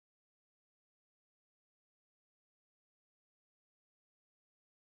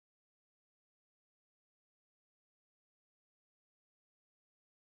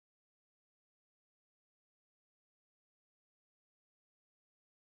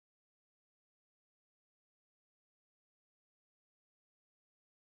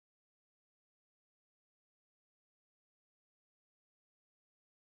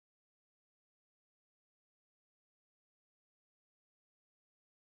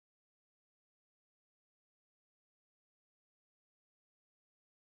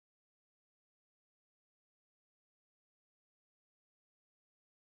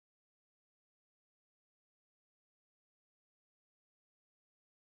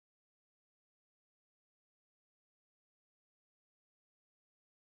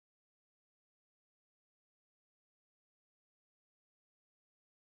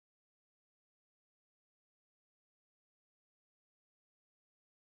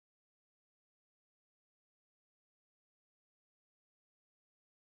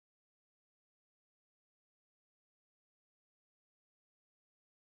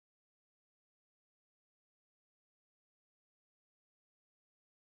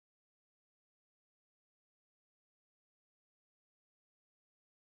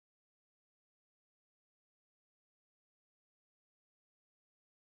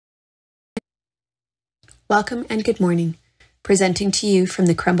Welcome and good morning. Presenting to you from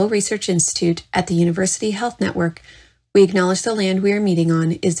the Krembil Research Institute at the University Health Network, we acknowledge the land we are meeting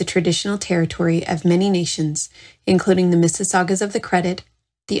on is the traditional territory of many nations, including the Mississaugas of the Credit,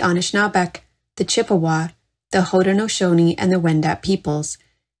 the Anishinaabeg, the Chippewa, the Haudenosaunee, and the Wendat peoples,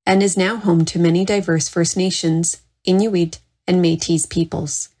 and is now home to many diverse First Nations, Inuit, and Métis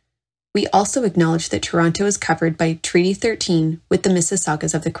peoples. We also acknowledge that Toronto is covered by Treaty 13 with the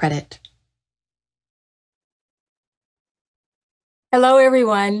Mississaugas of the Credit. Hello,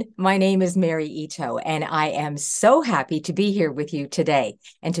 everyone. My name is Mary Ito, and I am so happy to be here with you today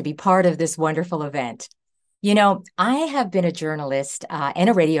and to be part of this wonderful event. You know, I have been a journalist and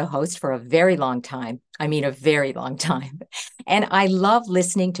a radio host for a very long time. I mean, a very long time. And I love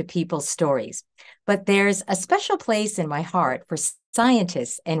listening to people's stories. But there's a special place in my heart for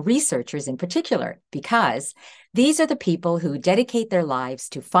scientists and researchers in particular, because these are the people who dedicate their lives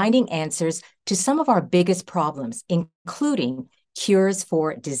to finding answers to some of our biggest problems, including cures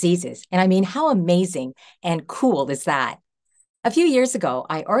for diseases. And I mean, how amazing and cool is that? A few years ago,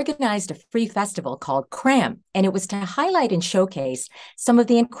 I organized a free festival called CRAM, and it was to highlight and showcase some of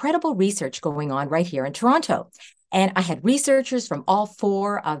the incredible research going on right here in Toronto. And I had researchers from all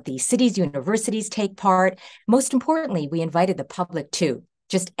 4 of the city's universities take part. Most importantly, we invited the public too,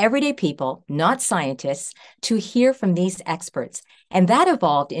 just everyday people, not scientists, to hear from these experts. And that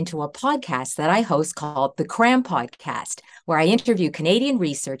evolved into a podcast that I host called the CRAM Podcast, where I interview Canadian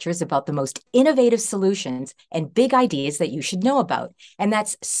researchers about the most innovative solutions and big ideas that you should know about. And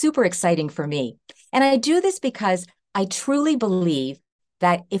that's super exciting for me. And I do this because I truly believe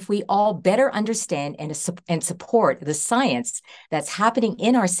that if we all better understand and support the science that's happening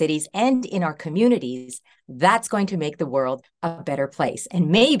in our cities and in our communities, that's going to make the world a better place. And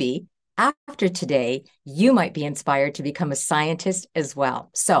maybe after today, you might be inspired to become a scientist as well.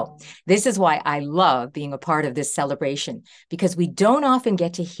 So this is why I love being a part of this celebration, because we don't often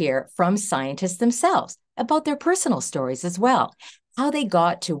get to hear from scientists themselves about their personal stories as well, how they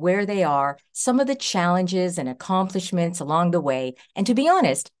got to where they are, some of the challenges and accomplishments along the way, and to be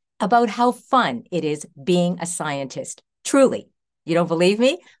honest, about how fun it is being a scientist. Truly. You don't believe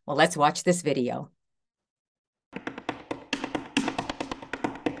me? Well, let's watch this video.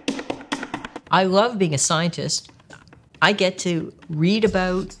 I love being a scientist. I get to read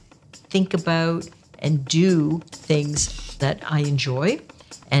about, think about, and do things that I enjoy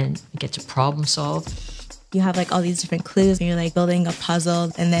and get to problem solve. You have like all these different clues and you're like building a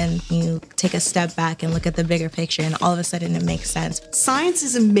puzzle, and then you take a step back and look at the bigger picture and all of a sudden it makes sense. Science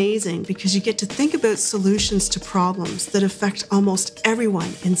is amazing because you get to think about solutions to problems that affect almost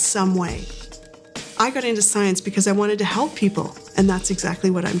everyone in some way. I got into science because I wanted to help people, and that's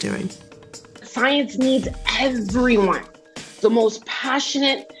exactly what I'm doing. Science needs everyone. The most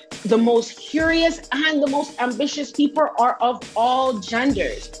passionate, the most curious, and the most ambitious people are of all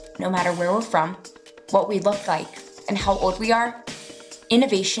genders. No matter where we're from, what we look like, and how old we are,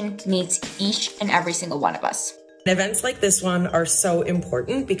 innovation needs each and every single one of us. Events like this one are so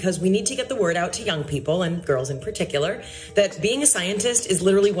important because we need to get the word out to young people, and girls in particular, that being a scientist is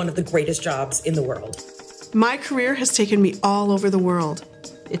literally one of the greatest jobs in the world. My career has taken me all over the world.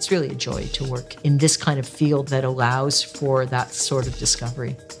 It's really a joy to work in this kind of field that allows for that sort of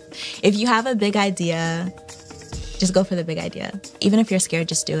discovery. If you have a big idea, just go for the big idea. Even if you're scared,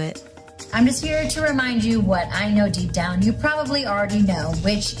 just do it. I'm just here to remind you what I know deep down you probably already know,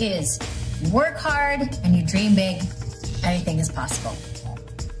 which is you work hard and you dream big, anything is possible.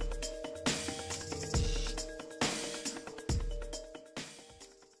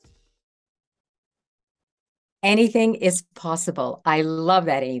 Anything is possible. I love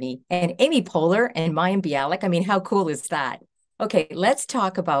that, Amy. And Amy Poehler and Mayim Bialik. I mean, how cool is that? Okay, let's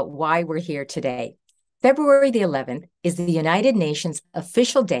talk about why we're here today. February the 11th is the United Nations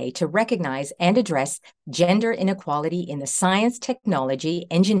official day to recognize and address gender inequality in the science, technology,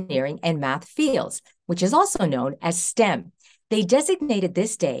 engineering, and math fields, which is also known as STEM. They designated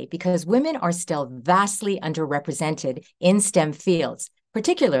this day because women are still vastly underrepresented in STEM fields,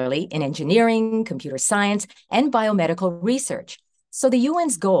 particularly in engineering, computer science, and biomedical research. So the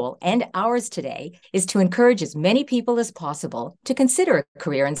UN's goal, and ours today, is to encourage as many people as possible to consider a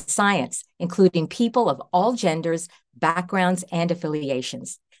career in science, including people of all genders, backgrounds, and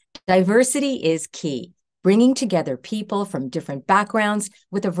affiliations. Diversity is key. Bringing together people from different backgrounds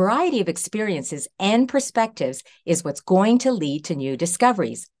with a variety of experiences and perspectives is what's going to lead to new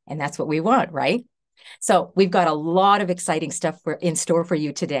discoveries. And that's what we want, right? So we've got a lot of exciting stuff in store for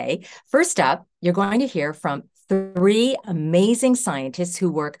you today. First up, you're going to hear from 3 amazing scientists who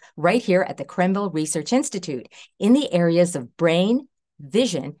work right here at the Krembil Research Institute in the areas of brain,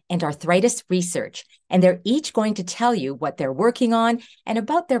 vision, and arthritis research. And they're each going to tell you what they're working on and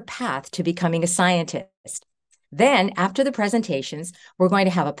about their path to becoming a scientist. Then, after the presentations, we're going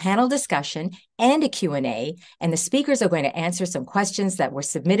to have a panel discussion and a Q&A, and the speakers are going to answer some questions that were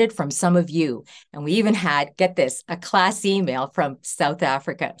submitted from some of you. And we even had, get this, a class email from South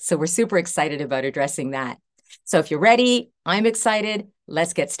Africa. So we're super excited about addressing that. So if you're ready, I'm excited.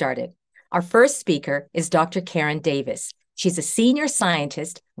 Let's get started. Our first speaker is Dr. Karen Davis. She's a senior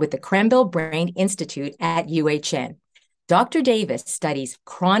scientist with the Krembil Brain Institute at UHN. Dr. Davis studies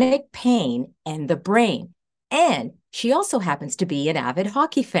chronic pain and the brain. And she also happens to be an avid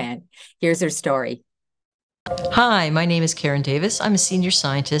hockey fan. Here's her story. Hi, my name is Karen Davis. I'm a senior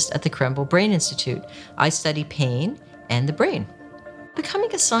scientist at the Krembil Brain Institute. I study pain and the brain.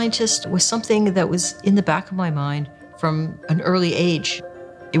 Becoming a scientist was something that was in the back of my mind from an early age.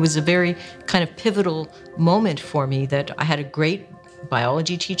 It was a very kind of pivotal moment for me that I had a great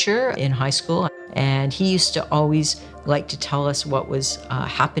biology teacher in high school, and he used to always like to tell us what was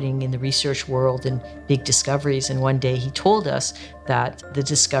happening in the research world and big discoveries. And one day he told us that the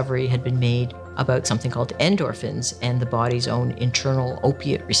discovery had been made about something called endorphins and the body's own internal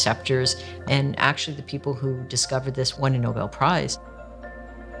opiate receptors. And actually the people who discovered this won a Nobel Prize.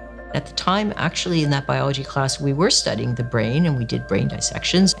 At the time, actually, in that biology class, we were studying the brain and we did brain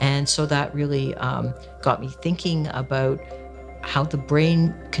dissections. And so that really got me thinking about how the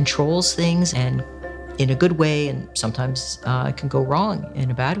brain controls things, and in a good way, and sometimes it can go wrong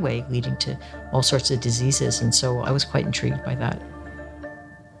in a bad way, leading to all sorts of diseases. And so I was quite intrigued by that.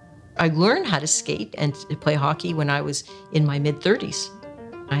 I learned how to skate and to play hockey when I was in my mid-30s.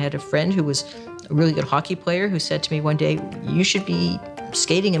 I had a friend who was a really good hockey player who said to me one day, "You should be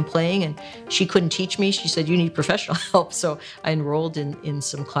skating and playing," and she couldn't teach me. She said, "You need professional help." So I enrolled in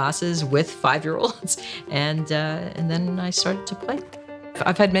some classes with 5-year-olds, and then I started to play.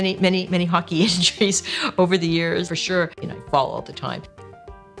 I've had many hockey injuries over the years, for sure. I fall all the time.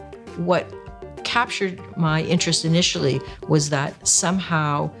 What captured my interest initially was that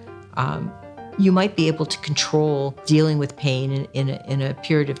somehow you might be able to control dealing with pain in a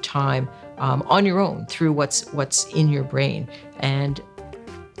period of time on your own through what's in your brain. And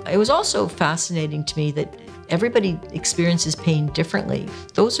it was also fascinating to me that everybody experiences pain differently.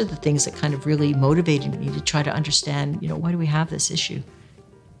 Those are the things that kind of really motivated me to try to understand, why do we have this issue?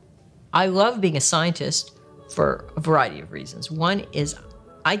 I love being a scientist for a variety of reasons. One is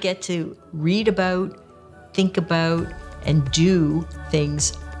I get to read about, think about, and do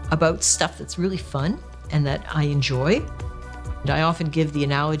things about stuff that's really fun and that I enjoy. And I often give the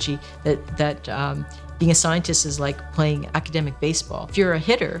analogy that being a scientist is like playing academic baseball. If you're a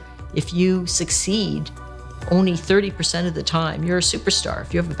hitter, if you succeed only 30% of the time, you're a superstar.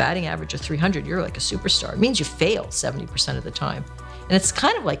 If you have a batting average of 300, you're like a superstar. It means you fail 70% of the time. And it's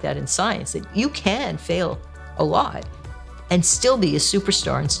kind of like that in science, that you can fail a lot and still be a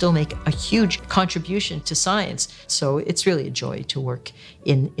superstar and still make a huge contribution to science. So it's really a joy to work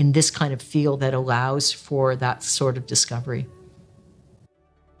in this kind of field that allows for that sort of discovery.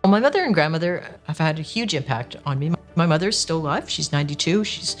 Well, my mother and grandmother have had a huge impact on me. My mother's still alive. She's 92.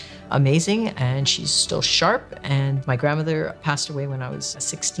 She's amazing, and she's still sharp. And my grandmother passed away when I was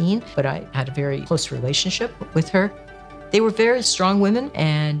 16, but I had a very close relationship with her. They were very strong women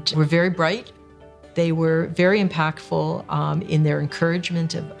and were very bright. They were very impactful in their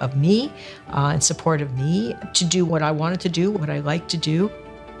encouragement of me and support of me to do what I wanted to do, what I liked to do.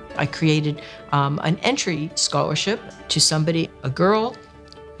 I created an entry scholarship to somebody, a girl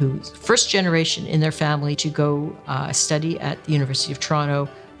who's first generation in their family, to go study at the University of Toronto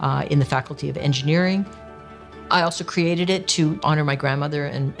in the Faculty of Engineering. I also created it to honor my grandmother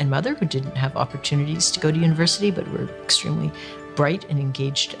and mother, who didn't have opportunities to go to university, but were extremely bright and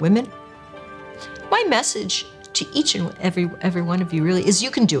engaged women. My message to each and every one of you really is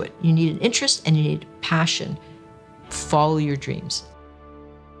you can do it. You need an interest and you need passion. Follow your dreams.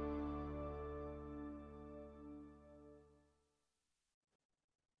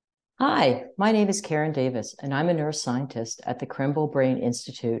 Hi, my name is Karen Davis, and I'm a neuroscientist at the Krembil Brain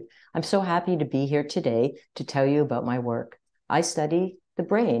Institute. I'm so happy to be here today to tell you about my work. I study the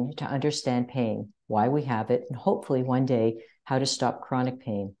brain to understand pain, why we have it, and hopefully one day how to stop chronic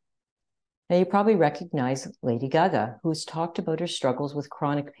pain. Now, you probably recognize Lady Gaga, who's talked about her struggles with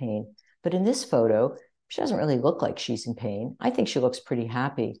chronic pain. But in this photo, she doesn't really look like she's in pain. I think she looks pretty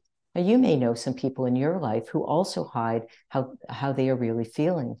happy. Now, you may know some people in your life who also hide how they are really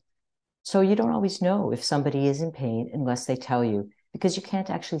feeling. So you don't always know if somebody is in pain unless they tell you, because you can't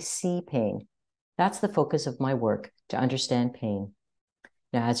actually see pain. That's the focus of my work, to understand pain.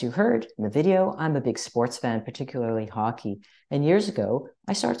 Now, as you heard in the video, I'm a big sports fan, particularly hockey. And years ago,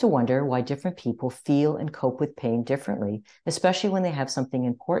 I started to wonder why different people feel and cope with pain differently, especially when they have something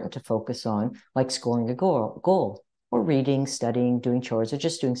important to focus on, like scoring a goal, or reading, studying, doing chores, or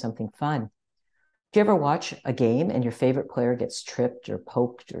just doing something fun. Do you ever watch a game and your favorite player gets tripped or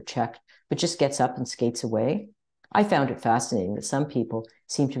poked or checked, but just gets up and skates away? I found it fascinating that some people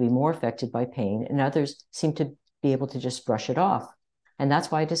seem to be more affected by pain and others seem to be able to just brush it off. And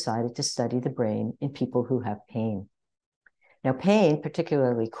that's why I decided to study the brain in people who have pain. Now, pain,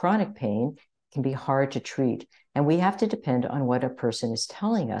 particularly chronic pain, can be hard to treat, and we have to depend on what a person is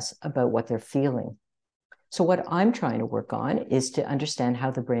telling us about what they're feeling. So what I'm trying to work on is to understand how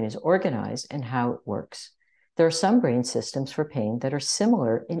the brain is organized and how it works. There are some brain systems for pain that are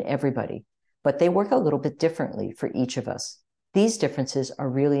similar in everybody, but they work a little bit differently for each of us. These differences are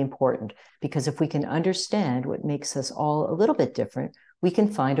really important because if we can understand what makes us all a little bit different, we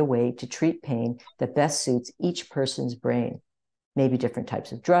can find a way to treat pain that best suits each person's brain. Maybe different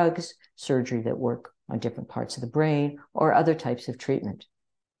types of drugs, surgery that work on different parts of the brain, or other types of treatment.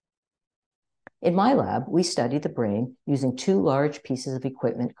 In my lab, we study the brain using two large pieces of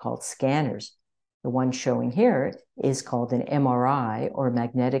equipment called scanners. The one showing here is called an MRI, or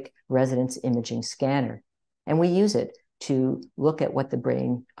magnetic resonance imaging scanner. And we use it to look at what the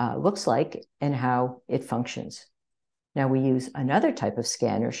brain looks like and how it functions. Now we use another type of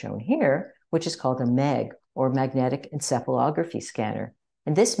scanner shown here, which is called a MEG, or magnetic encephalography scanner.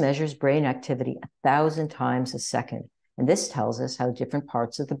 And this measures brain activity 1,000 times a second. And this tells us how different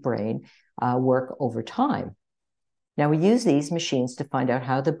parts of the brain work over time. Now we use these machines to find out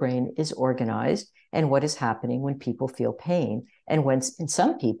how the brain is organized and what is happening when people feel pain. And when in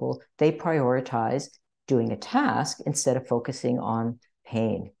some people, they prioritize doing a task instead of focusing on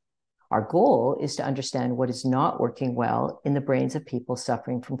pain. Our goal is to understand what is not working well in the brains of people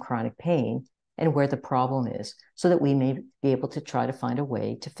suffering from chronic pain and where the problem is, so that we may be able to try to find a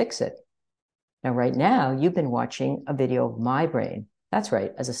way to fix it. Now, right now, you've been watching a video of my brain. That's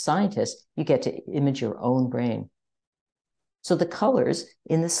right, as a scientist, you get to image your own brain. So the colors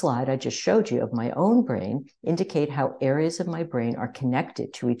in the slide I just showed you of my own brain indicate how areas of my brain are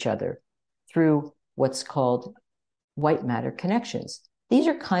connected to each other through what's called white matter connections. These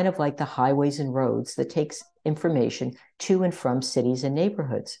are kind of like the highways and roads that takes information to and from cities and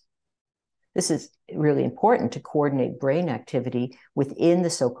neighborhoods. This is really important to coordinate brain activity within the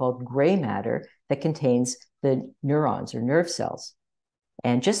so-called gray matter that contains the neurons or nerve cells.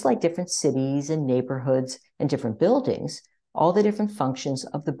 And just like different cities and neighborhoods and different buildings, all the different functions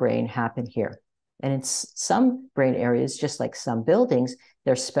of the brain happen here. And in some brain areas, just like some buildings,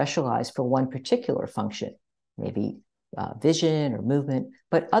 they're specialized for one particular function, maybe vision or movement,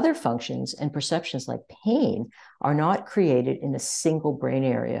 but other functions and perceptions like pain are not created in a single brain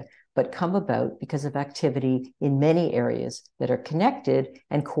area, but come about because of activity in many areas that are connected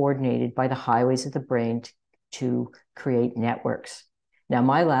and coordinated by the highways of the brain to create networks. Now,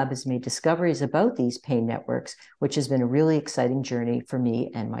 my lab has made discoveries about these pain networks, which has been a really exciting journey for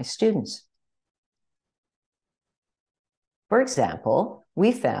me and my students. For example,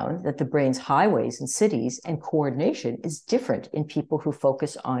 we found that the brain's highways in cities and coordination is different in people who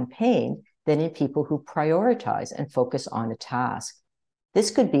focus on pain than in people who prioritize and focus on a task.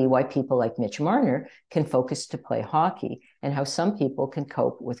 This could be why people like Mitch Marner can focus to play hockey, and how some people can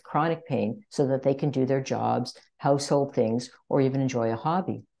cope with chronic pain so that they can do their jobs, household things, or even enjoy a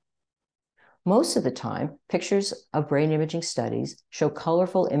hobby. Most of the time, pictures of brain imaging studies show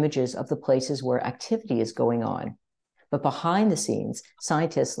colorful images of the places where activity is going on. But behind the scenes,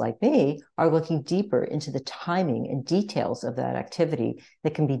 scientists like me are looking deeper into the timing and details of that activity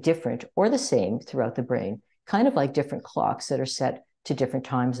that can be different or the same throughout the brain, kind of like different clocks that are set to different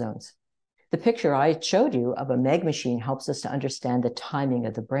time zones. The picture I showed you of a MEG machine helps us to understand the timing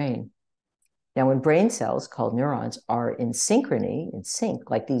of the brain. Now, when brain cells called neurons are in synchrony, in sync,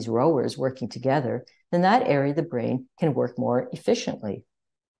 like these rowers working together, then that area of the brain can work more efficiently.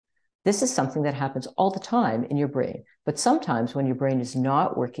 This is something that happens all the time in your brain, but sometimes when your brain is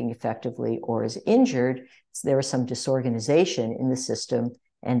not working effectively or is injured, there is some disorganization in the system,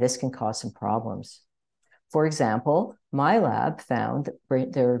 and this can cause some problems. For example, my lab found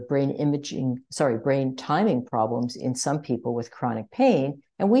that there are brain timing problems in some people with chronic pain,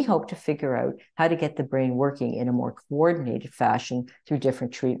 and we hope to figure out how to get the brain working in a more coordinated fashion through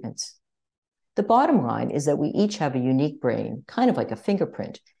different treatments. The bottom line is that we each have a unique brain, kind of like a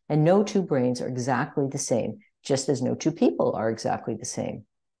fingerprint, and no two brains are exactly the same, just as no two people are exactly the same.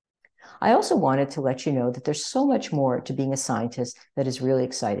 I also wanted to let you know that there's so much more to being a scientist that is really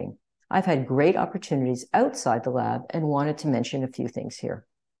exciting. I've had great opportunities outside the lab and wanted to mention a few things here.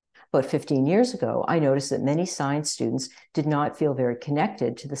 About 15 years ago, I noticed that many science students did not feel very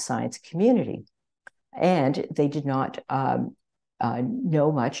connected to the science community, and they did not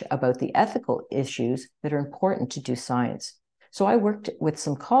know much about the ethical issues that are important to do science. So I worked with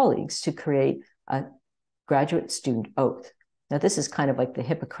some colleagues to create a graduate student oath. Now, this is kind of like the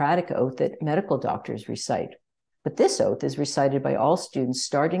Hippocratic oath that medical doctors recite. But this oath is recited by all students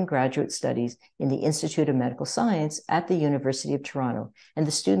starting graduate studies in the Institute of Medical Science at the University of Toronto, and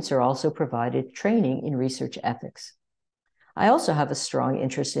the students are also provided training in research ethics. I also have a strong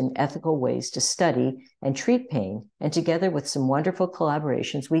interest in ethical ways to study and treat pain, and together with some wonderful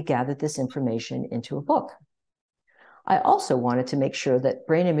collaborations, we gathered this information into a book. I also wanted to make sure that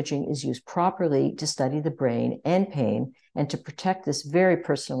brain imaging is used properly to study the brain and pain and to protect this very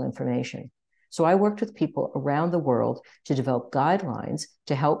personal information. So I worked with people around the world to develop guidelines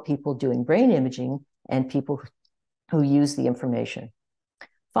to help people doing brain imaging and people who use the information.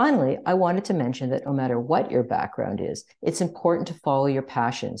 Finally, I wanted to mention that no matter what your background is, it's important to follow your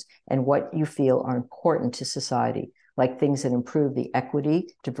passions and what you feel are important to society, like things that improve the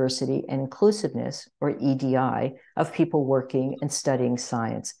equity, diversity, and inclusiveness, or EDI, of people working and studying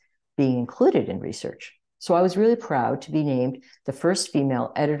science, being included in research. So I was really proud to be named the first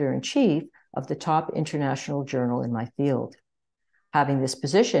female editor-in-chief of the top international journal in my field. Having this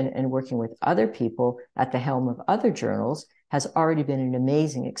position and working with other people at the helm of other journals has already been an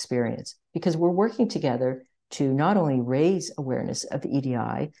amazing experience because we're working together to not only raise awareness of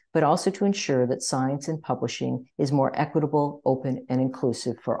EDI, but also to ensure that science and publishing is more equitable, open, and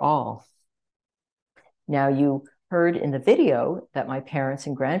inclusive for all. Now, you heard in the video that my parents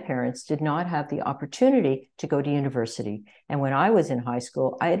and grandparents did not have the opportunity to go to university. And when I was in high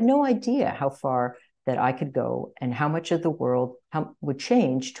school, I had no idea how far that I could go and how much of the world would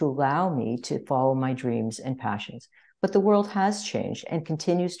change to allow me to follow my dreams and passions. But the world has changed and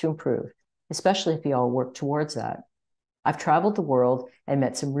continues to improve, especially if we all work towards that. I've traveled the world and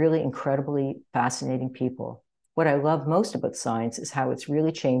met some really incredibly fascinating people. What I love most about science is how it's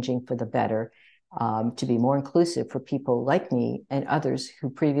really changing for the better, to be more inclusive for people like me and others who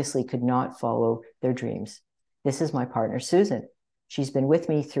previously could not follow their dreams. This is my partner, Susan. She's been with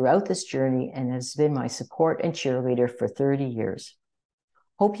me throughout this journey and has been my support and cheerleader for 30 years.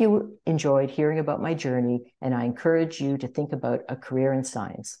 Hope you enjoyed hearing about my journey, and I encourage you to think about a career in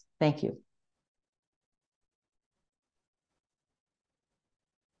science. Thank you.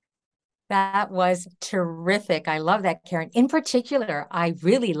 That was terrific. I love that, Karen. In particular, I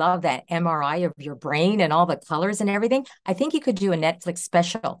really love that MRI of your brain and all the colors and everything. I think you could do a Netflix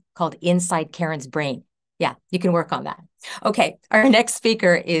special called Inside Karen's Brain. Yeah, you can work on that. Okay, our next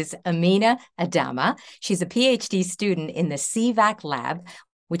speaker is Amina Adama. She's a PhD student in the CVAC lab,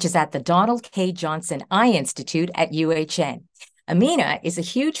 which is at the Donald K. Johnson Eye Institute at UHN. Amina is a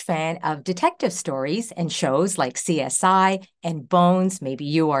huge fan of detective stories and shows like CSI and Bones, maybe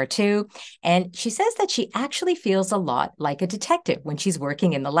you are too. And she says that she actually feels a lot like a detective when she's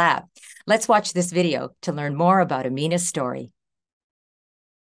working in the lab. Let's watch this video to learn more about Amina's story.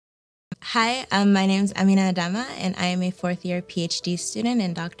 Hi, my name is Amina Adama, and I am a fourth-year PhD student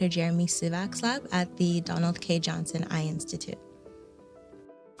in Dr. Jeremy Suvak's lab at the Donald K. Johnson Eye Institute.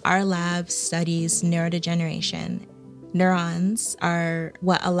 Our lab studies neurodegeneration. Neurons are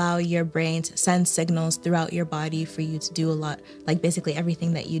what allow your brain to send signals throughout your body for you to do a lot, like basically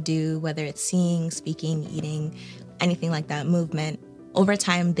everything that you do, whether it's seeing, speaking, eating, anything like that, movement. Over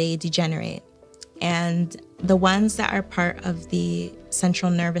time, they degenerate. And the ones that are part of the central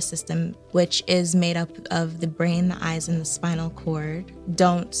nervous system, which is made up of the brain, the eyes, and the spinal cord,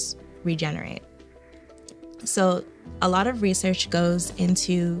 don't regenerate. So a lot of research goes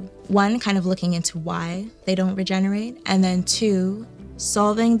into, one, kind of looking into why they don't regenerate, and then two,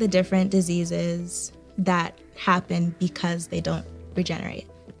 solving the different diseases that happen because they don't regenerate.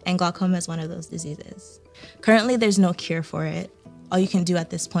 And glaucoma is one of those diseases. Currently, there's no cure for it. All you can do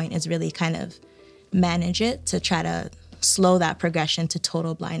at this point is really kind of manage it to try to slow that progression to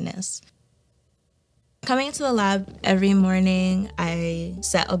total blindness. Coming into the lab every morning, I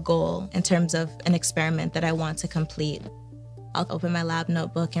set a goal in terms of an experiment that I want to complete. I'll open my lab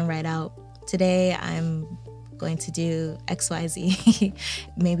notebook and write out, today I'm going to do XYZ.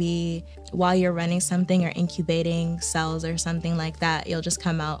 Maybe while you're running something or incubating cells or something like that, you'll just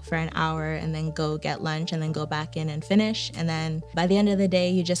come out for an hour and then go get lunch and then go back in and finish. And then by the end of the day,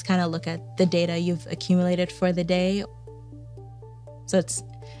 you just kind of look at the data you've accumulated for the day. So it's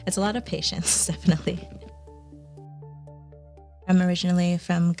a lot of patience, definitely. I'm originally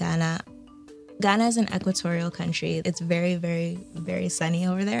from Ghana. Ghana is an equatorial country. It's very, very, very sunny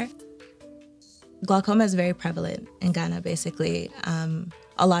over there. glaucoma is very prevalent in Ghana, basically.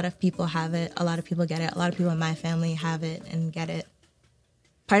 A lot of people have it. A lot of people get it. A lot of people in my family have it and get it.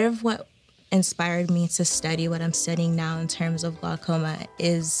 Part of what inspired me to study what I'm studying now in terms of glaucoma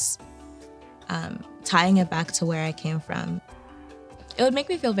is tying it back to where I came from. It would make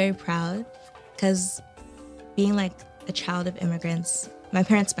me feel very proud because being like a child of immigrants, my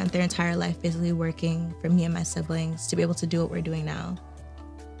parents spent their entire life basically working for me and my siblings to be able to do what we're doing now.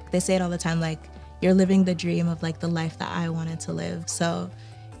 They say it all the time, like, you're living the dream of like the life that I wanted to live. So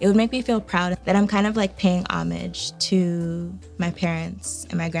it would make me feel proud that I'm kind of like paying homage to my parents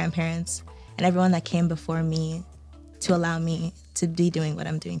and my grandparents and everyone that came before me to allow me to be doing what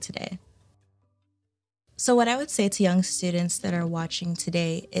I'm doing today. So what I would say to young students that are watching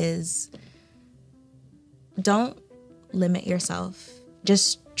today is don't limit yourself.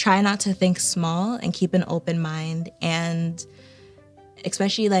 Just try not to think small and keep an open mind. And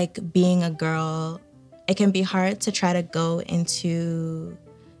especially like being a girl, it can be hard to try to go into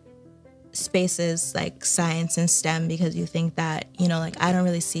spaces like science and STEM because you think that, you know, like, I don't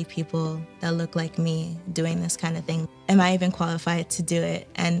really see people that look like me doing this kind of thing. Am I even qualified to do it?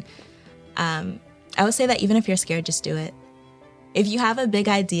 And I would say that even if you're scared, just do it. If you have a big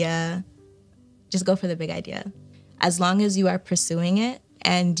idea, just go for the big idea. As long as you are pursuing it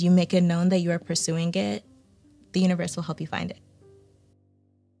and you make it known that you are pursuing it, the universe will help you find it.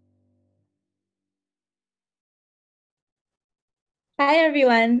 Hi,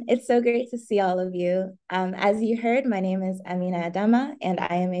 everyone. It's so great to see all of you. As you heard, my name is Amina Adama, and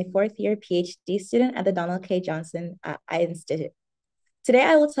I am a fourth-year PhD student at the Donald K. Johnson Eye Institute. Today,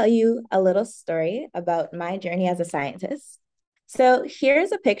 I will tell you a little story about my journey as a scientist. So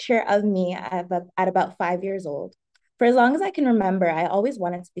here's a picture of me at about 5 years old. For as long as I can remember, I always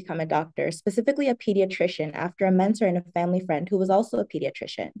wanted to become a doctor, specifically a pediatrician, after a mentor and a family friend who was also a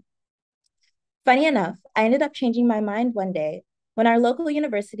pediatrician. Funny enough, I ended up changing my mind one day when our local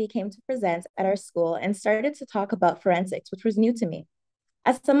university came to present at our school and started to talk about forensics, which was new to me.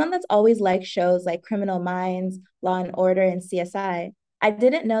 As someone that's always liked shows like Criminal Minds, Law and Order, and CSI, I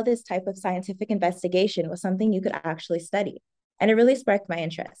didn't know this type of scientific investigation was something you could actually study, and it really sparked my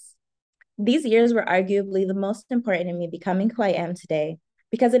interest. These years were arguably the most important in me becoming who I am today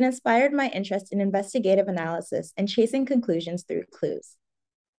because it inspired my interest in investigative analysis and chasing conclusions through clues.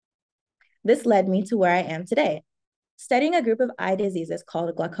 This led me to where I am today, studying a group of eye diseases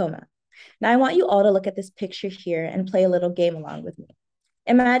called glaucoma. Now, I want you all to look at this picture here and play a little game along with me.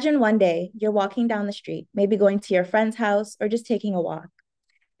 Imagine one day you're walking down the street, maybe going to your friend's house or just taking a walk,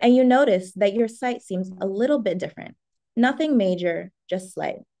 and you notice that your sight seems a little bit different. Nothing major, just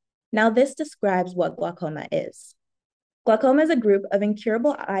slight. Now, this describes what glaucoma is. Glaucoma is a group of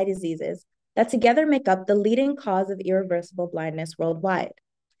incurable eye diseases that together make up the leading cause of irreversible blindness worldwide.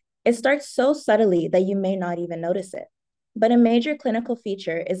 It starts so subtly that you may not even notice it. But a major clinical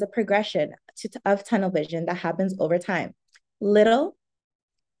feature is a progression of tunnel vision that happens over time, little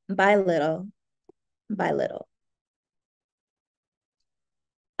by little by little.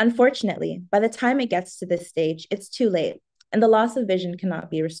 Unfortunately, by the time it gets to this stage, it's too late, and the loss of vision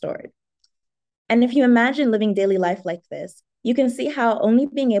cannot be restored. And if you imagine living daily life like this, you can see how only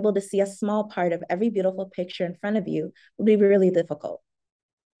being able to see a small part of every beautiful picture in front of you would be really difficult.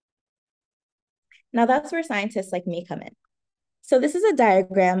 Now that's where scientists like me come in. So this is a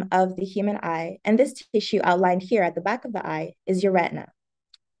diagram of the human eye, and this tissue outlined here at the back of the eye is your retina,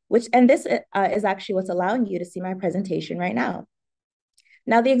 and this is actually what's allowing you to see my presentation right now.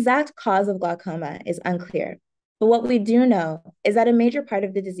 Now, the exact cause of glaucoma is unclear, but what we do know is that a major part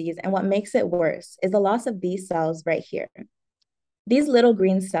of the disease and what makes it worse is the loss of these cells right here. These little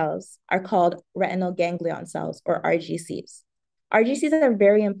green cells are called retinal ganglion cells, or RGCs. RGCs are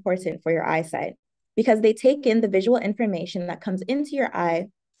very important for your eyesight because they take in the visual information that comes into your eye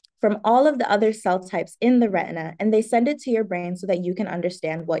from all of the other cell types in the retina, and they send it to your brain so that you can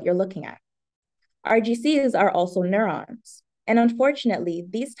understand what you're looking at. RGCs are also neurons. And unfortunately,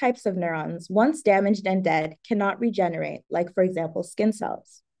 these types of neurons, once damaged and dead, cannot regenerate, like, for example, skin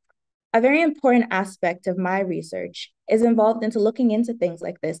cells. A very important aspect of my research is involved into looking into things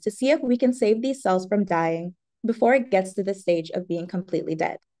like this to see if we can save these cells from dying before it gets to the stage of being completely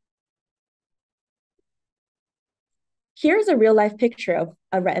dead. Here's a real-life picture of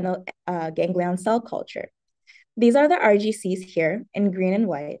a retinal ganglion cell culture. These are the RGCs here in green and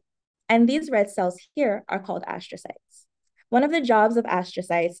white, and these red cells here are called astrocytes. One of the jobs of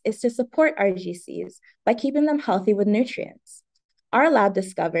astrocytes is to support RGCs by keeping them healthy with nutrients. Our lab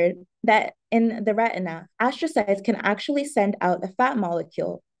discovered that in the retina, astrocytes can actually send out a fat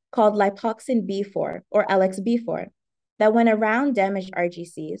molecule called lipoxin B4 or LXB4 that when around damaged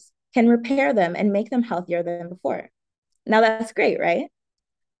RGCs can repair them and make them healthier than before. Now that's great, right?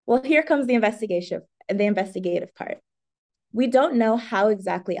 Well, here comes the investigative part. We don't know how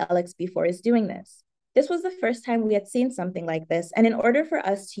exactly LXB4 is doing this. This was the first time we had seen something like this, and in order for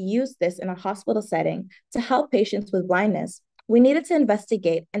us to use this in a hospital setting to help patients with blindness, we needed to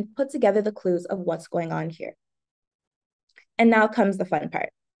investigate and put together the clues of what's going on here. And now comes the fun part.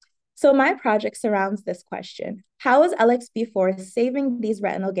 So my project surrounds this question: how is LXB4 saving these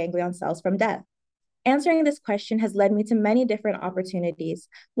retinal ganglion cells from death? Answering this question has led me to many different opportunities,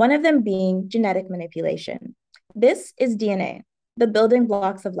 one of them being genetic manipulation. This is DNA, the building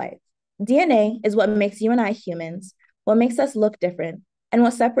blocks of life. DNA is what makes you and I humans, what makes us look different, and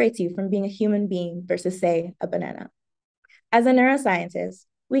what separates you from being a human being versus, say, a banana. As a neuroscientist,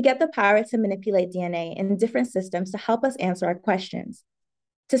 we get the power to manipulate DNA in different systems to help us answer our questions.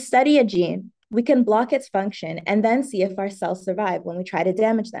 To study a gene, we can block its function and then see if our cells survive when we try to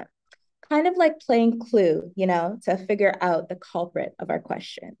damage them. Kind of like playing Clue, to figure out the culprit of our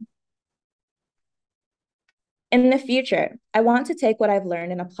question. In the future, I want to take what I've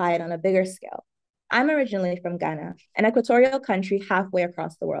learned and apply it on a bigger scale. I'm originally from Ghana, an equatorial country halfway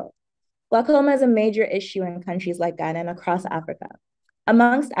across the world. Glaucoma is a major issue in countries like Ghana and across Africa.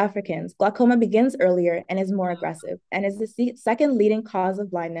 Amongst Africans, glaucoma begins earlier and is more aggressive, and is the second leading cause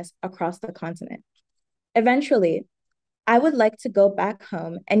of blindness across the continent. Eventually, I would like to go back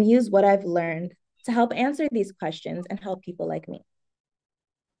home and use what I've learned to help answer these questions and help people like me.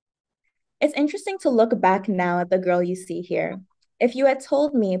 It's interesting to look back now at the girl you see here. If you had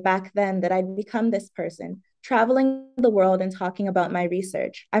told me back then that I'd become this person, traveling the world and talking about my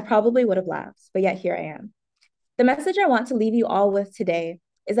research, I probably would have laughed, but yet here I am. The message I want to leave you all with today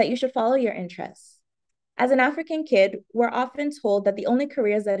is that you should follow your interests. As an African kid, we're often told that the only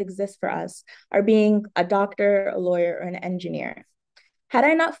careers that exist for us are being a doctor, a lawyer, or an engineer. Had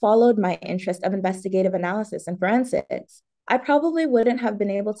I not followed my interest of investigative analysis and forensics, I probably wouldn't have been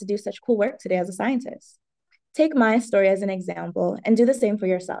able to do such cool work today as a scientist. Take my story as an example and do the same for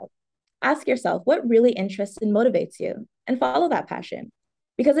yourself. Ask yourself what really interests and motivates you, and follow that passion.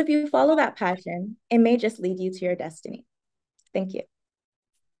 Because if you follow that passion, it may just lead you to your destiny. Thank you.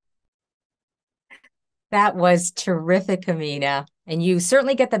 That was terrific, Amina. And you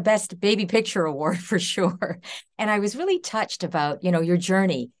certainly get the Best Baby Picture Award for sure. And I was really touched about, your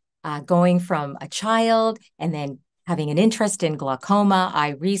journey going from a child and then having an interest in glaucoma,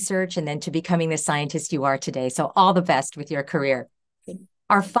 eye research, and then to becoming the scientist you are today. So all the best with your career.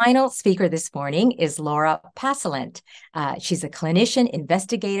 Our final speaker this morning is Laura Passalent. She's a clinician,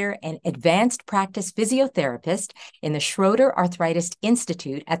 investigator, and advanced practice physiotherapist in the Schroeder Arthritis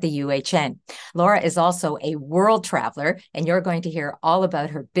Institute at the UHN. Laura is also a world traveler, and you're going to hear all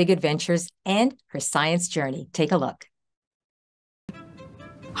about her big adventures and her science journey. Take a look.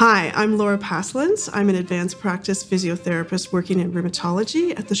 Hi, I'm Laura Passalent. I'm an advanced practice physiotherapist working in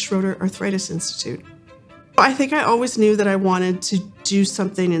rheumatology at the Schroeder Arthritis Institute. I think I always knew that I wanted to do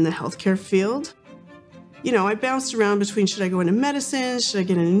something in the healthcare field. I bounced around between, should I go into medicine? Should I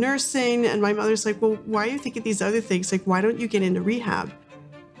get into nursing? And my mother's like, well, why are you thinking these other things? Like, why don't you get into rehab?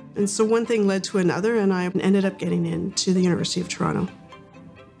 And so one thing led to another, and I ended up getting into the University of Toronto.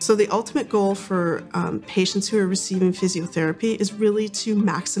 So the ultimate goal for patients who are receiving physiotherapy is really to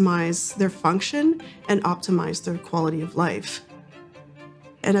maximize their function and optimize their quality of life.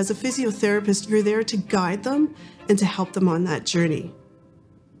 And as a physiotherapist, you're there to guide them and to help them on that journey.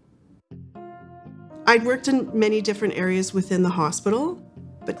 I'd worked in many different areas within the hospital,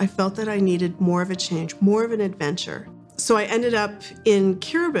 but I felt that I needed more of a change, more of an adventure. So I ended up in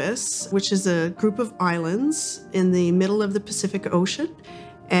Kiribati, which is a group of islands in the middle of the Pacific Ocean.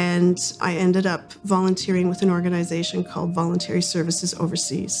 And I ended up volunteering with an organization called Voluntary Services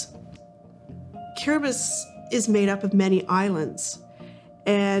Overseas. Kiribati is made up of many islands.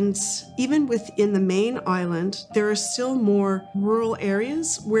 And even within the main island, there are still more rural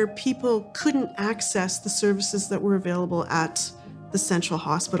areas where people couldn't access the services that were available at the central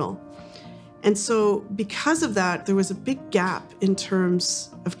hospital. And so because of that, there was a big gap in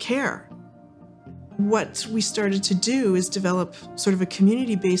terms of care. What we started to do is develop sort of a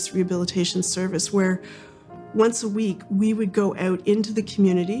community-based rehabilitation service where once a week we would go out into the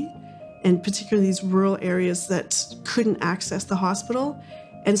community, and particularly these rural areas that couldn't access the hospital,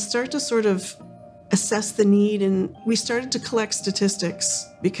 and start to sort of assess the need. And we started to collect statistics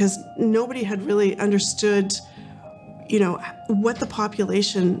because nobody had really understood, what the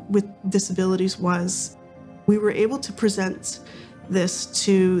population with disabilities was. We were able to present this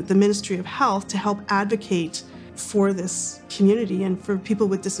to the Ministry of Health to help advocate for this community and for people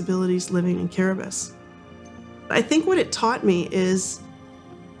with disabilities living in Kiribati. I think what it taught me is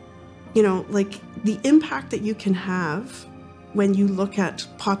You know, like the impact that you can have when you look at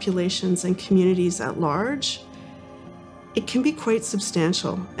populations and communities at large, it can be quite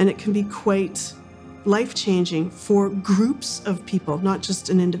substantial and it can be quite life-changing for groups of people, not just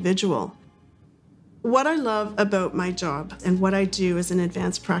an individual. What I love about my job and what I do as an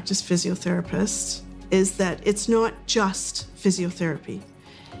advanced practice physiotherapist is that it's not just physiotherapy.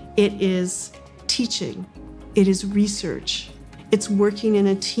 It is teaching, it is research, it's working in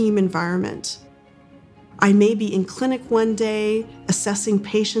a team environment. I may be in clinic one day, assessing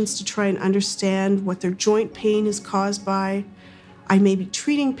patients to try and understand what their joint pain is caused by. I may be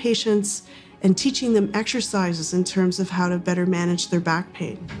treating patients and teaching them exercises in terms of how to better manage their back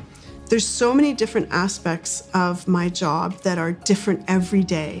pain. There's so many different aspects of my job that are different every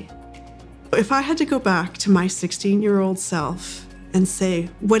day. If I had to go back to my 16-year-old self and say,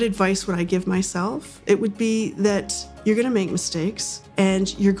 what advice would I give myself? It would be that you're going to make mistakes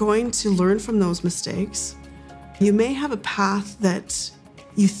and you're going to learn from those mistakes. You may have a path that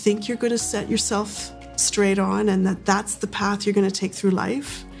you think you're going to set yourself straight on and that's the path you're going to take through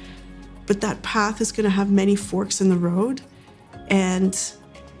life. But that path is going to have many forks in the road, and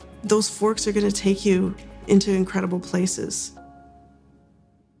those forks are going to take you into incredible places.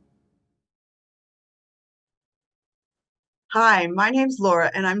 Hi, my name's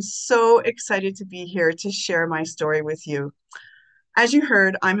Laura, and I'm so excited to be here to share my story with you. As you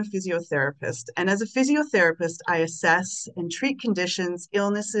heard, I'm a physiotherapist, and as a physiotherapist, I assess and treat conditions,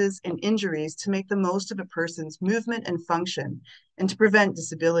 illnesses, and injuries to make the most of a person's movement and function and to prevent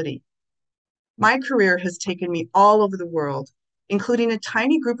disability. My career has taken me all over the world, including a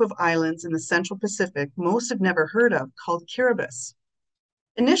tiny group of islands in the Central Pacific most have never heard of called Kiribati.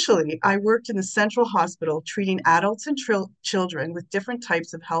 Initially, I worked in the Central Hospital treating adults and children with different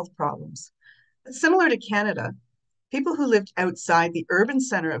types of health problems. But similar to Canada, people who lived outside the urban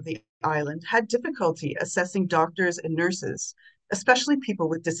center of the island had difficulty assessing doctors and nurses, especially people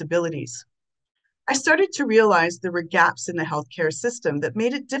with disabilities. I started to realize there were gaps in the healthcare system that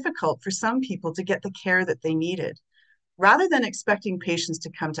made it difficult for some people to get the care that they needed. Rather than expecting patients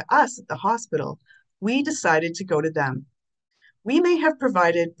to come to us at the hospital, we decided to go to them. We may have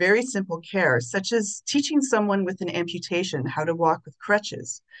provided very simple care, such as teaching someone with an amputation how to walk with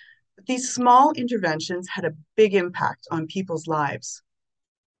crutches, but these small interventions had a big impact on people's lives.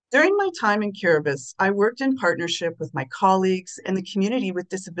 During my time in Kiribati, I worked in partnership with my colleagues and the community with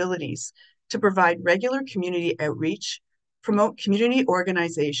disabilities to provide regular community outreach, promote community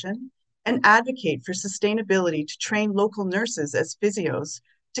organization, and advocate for sustainability to train local nurses as physios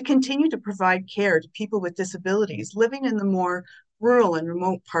to continue to provide care to people with disabilities living in the more rural and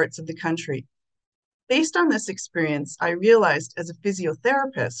remote parts of the country. Based on this experience, I realized as a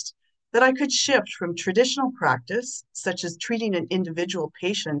physiotherapist that I could shift from traditional practice, such as treating an individual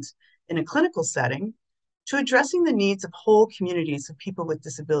patient in a clinical setting, to addressing the needs of whole communities of people with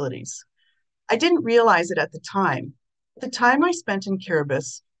disabilities. I didn't realize it at the time. The time I spent in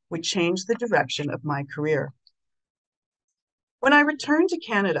Kiribati would change the direction of my career. When I returned to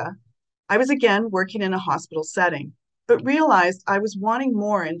Canada, I was again working in a hospital setting, but realized I was wanting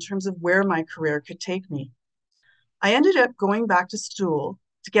more in terms of where my career could take me. I ended up going back to school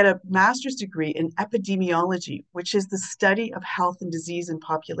to get a master's degree in epidemiology, which is the study of health and disease in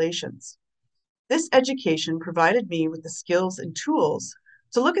populations. This education provided me with the skills and tools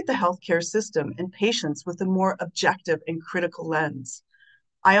to look at the healthcare system and patients with a more objective and critical lens.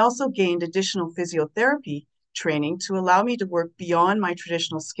 I also gained additional physiotherapy training to allow me to work beyond my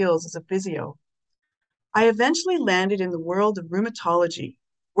traditional skills as a physio. I eventually landed in the world of rheumatology,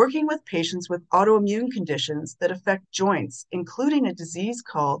 working with patients with autoimmune conditions that affect joints, including a disease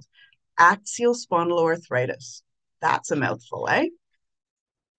called axial spondyloarthritis. That's a mouthful, eh?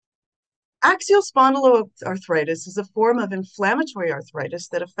 Axial spondyloarthritis is a form of inflammatory arthritis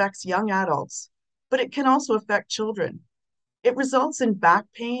that affects young adults, but it can also affect children. It results in back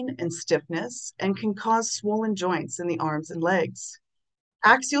pain and stiffness and can cause swollen joints in the arms and legs.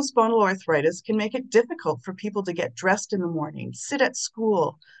 Axial spondyloarthritis can make it difficult for people to get dressed in the morning, sit at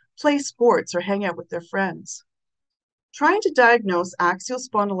school, play sports, or hang out with their friends. Trying to diagnose axial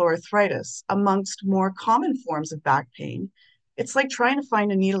spondyloarthritis amongst more common forms of back pain, it's like trying to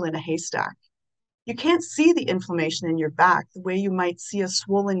find a needle in a haystack. You can't see the inflammation in your back the way you might see a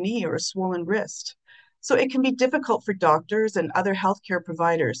swollen knee or a swollen wrist. So it can be difficult for doctors and other healthcare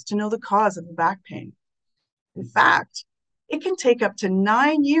providers to know the cause of the back pain. In fact, it can take up to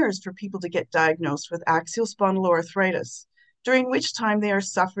 9 years for people to get diagnosed with axial spondyloarthritis, during which time they are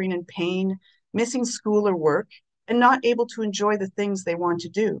suffering in pain, missing school or work, and not able to enjoy the things they want to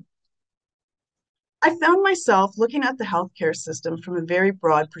do. I found myself looking at the healthcare system from a very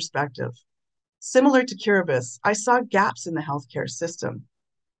broad perspective. Similar to Kiribati, I saw gaps in the healthcare system.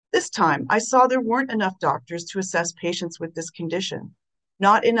 This time, I saw there weren't enough doctors to assess patients with this condition,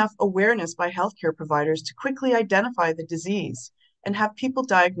 not enough awareness by healthcare providers to quickly identify the disease and have people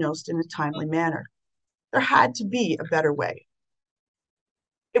diagnosed in a timely manner. There had to be a better way.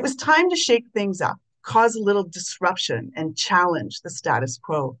 It was time to shake things up, cause a little disruption, and challenge the status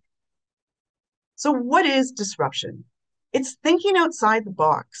quo. So what is disruption? It's thinking outside the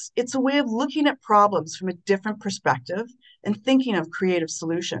box. It's a way of looking at problems from a different perspective and thinking of creative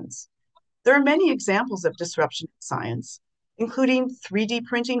solutions. There are many examples of disruption in science, including 3D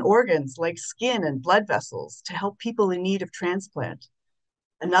printing organs like skin and blood vessels to help people in need of transplant.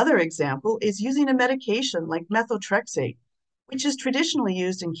 Another example is using a medication like methotrexate, which is traditionally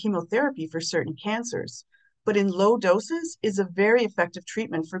used in chemotherapy for certain cancers, but in low doses is a very effective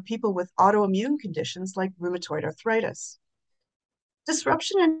treatment for people with autoimmune conditions like rheumatoid arthritis.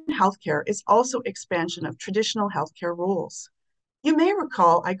 Disruption in healthcare is also expansion of traditional healthcare roles. You may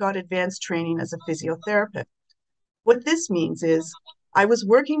recall I got advanced training as a physiotherapist. What this means is I was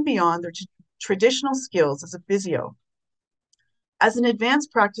working beyond their traditional skills as a physio. As an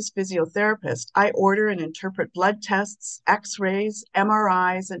advanced practice physiotherapist, I order and interpret blood tests, x-rays,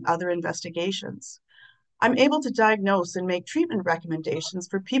 MRIs, and other investigations. I'm able to diagnose and make treatment recommendations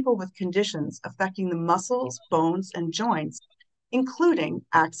for people with conditions affecting the muscles, bones, and joints, including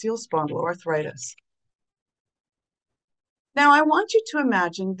axial spondyloarthritis. Now, I want you to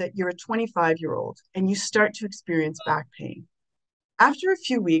imagine that you're a 25-year-old and you start to experience back pain. After a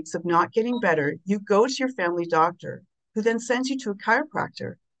few weeks of not getting better, you go to your family doctor, who then sends you to a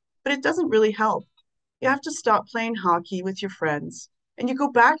chiropractor, but it doesn't really help. You have to stop playing hockey with your friends, and you go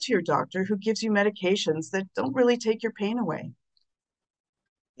back to your doctor, who gives you medications that don't really take your pain away.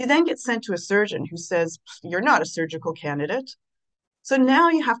 You then get sent to a surgeon who says, you're not a surgical candidate. So now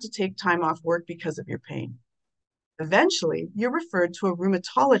you have to take time off work because of your pain. Eventually, you're referred to a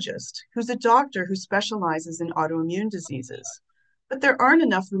rheumatologist, who's a doctor who specializes in autoimmune diseases. But there aren't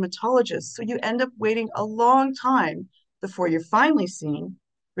enough rheumatologists, so you end up waiting a long time before you're finally seen,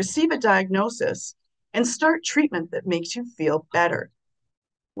 receive a diagnosis, and start treatment that makes you feel better.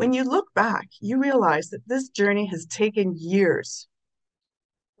 When you look back, you realize that this journey has taken years.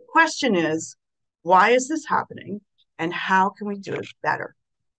 The question is, why is this happening, and how can we do it better?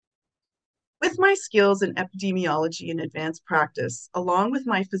 With my skills in epidemiology and advanced practice, along with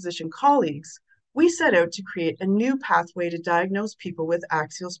my physician colleagues, we set out to create a new pathway to diagnose people with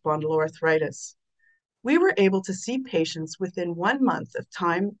axial spondyloarthritis. We were able to see patients within 1 month of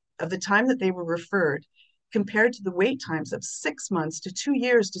the time that they were referred, compared to the wait times of 6 months to 2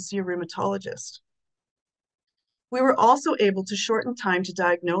 years to see a rheumatologist. We were also able to shorten time to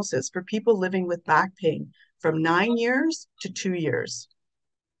diagnosis for people living with back pain from 9 years to 2 years.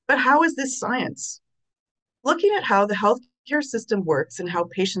 But how is this science? Looking at how the healthcare system works and how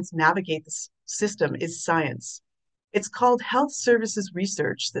patients navigate the system is science. It's called health services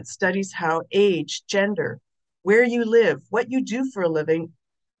research that studies how age, gender, where you live, what you do for a living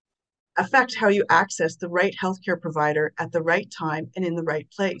affect how you access the right healthcare provider at the right time and in the right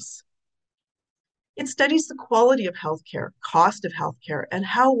place. It studies the quality of healthcare, cost of healthcare, and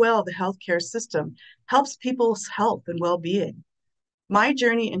how well the healthcare system helps people's health and well-being. My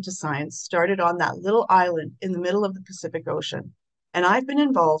journey into science started on that little island in the middle of the Pacific Ocean, and I've been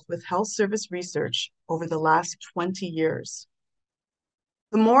involved with health service research over the last 20 years.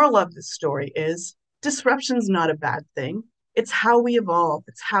 The moral of this story is disruption's not a bad thing. It's how we evolve.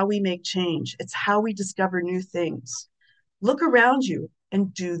 It's how we make change. It's how we discover new things. Look around you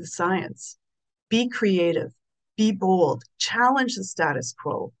and do the science. Be creative, be bold, challenge the status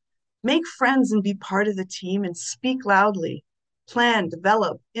quo, make friends and be part of the team and speak loudly, plan,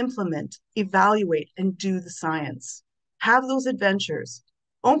 develop, implement, evaluate, and do the science. Have those adventures.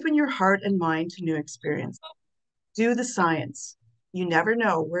 Open your heart and mind to new experience. Do the science. You never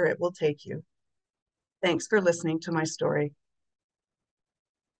know where it will take you. Thanks for listening to my story.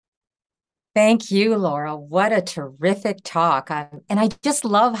 Thank you, Laura. What a terrific talk. And I just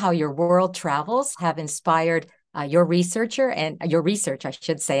love how your world travels have inspired your research, I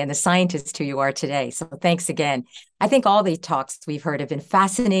should say, and the scientist who you are today. So thanks again. I think all the talks we've heard have been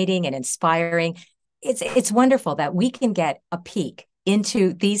fascinating and inspiring. It's wonderful that we can get a peek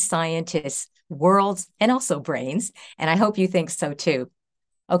into these scientists' worlds and also brains. And I hope you think so too.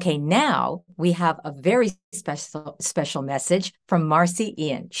 Okay, now we have a very special message from Marcy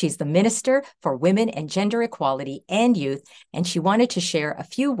Ian. She's the Minister for Women and Gender Equality and Youth, and she wanted to share a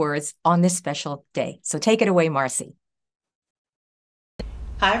few words on this special day. So take it away, Marcy.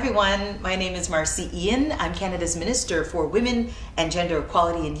 Hi everyone, my name is Marcy Ian. I'm Canada's Minister for Women and Gender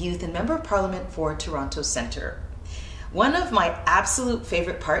Equality and Youth and Member of Parliament for Toronto Centre. One of my absolute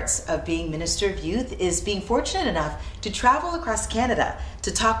favorite parts of being Minister of Youth is being fortunate enough to travel across Canada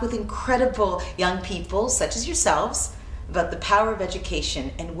to talk with incredible young people such as yourselves about the power of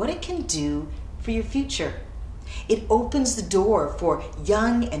education and what it can do for your future. It opens the door for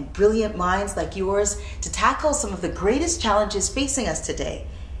young and brilliant minds like yours to tackle some of the greatest challenges facing us today.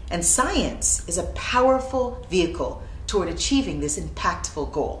 And science is a powerful vehicle toward achieving this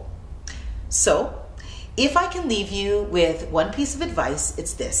impactful goal. So, if I can leave you with one piece of advice,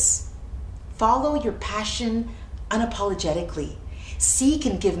 it's this. Follow your passion unapologetically. Seek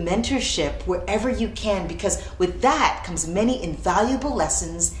and give mentorship wherever you can, because with that comes many invaluable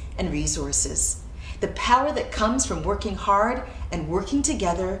lessons and resources. The power that comes from working hard and working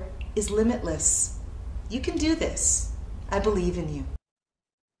together is limitless. You can do this. I believe in you.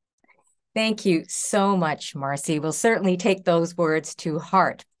 Thank you so much, Marcy. We'll certainly take those words to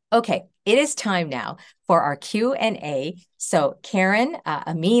heart. Okay, it is time now for our Q&A. So Karen,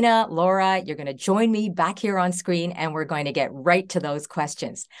 Amina, Laura, you're going to join me back here on screen, and we're going to get right to those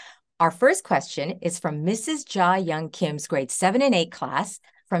questions. Our first question is from Mrs. Ja Young Kim's grade 7 and 8 class,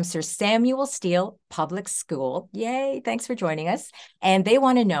 from Sir Samuel Steele Public School. Yay, thanks for joining us. And they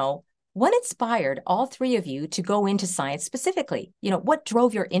want to know, what inspired all three of you to go into science specifically? You know, what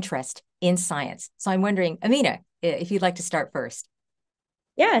drove your interest in science? So I'm wondering, Amina, if you'd like to start first.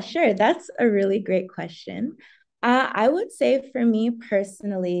 Yeah, sure. That's a really great question. I would say for me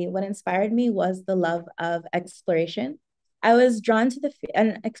personally, what inspired me was the love of exploration. I was drawn to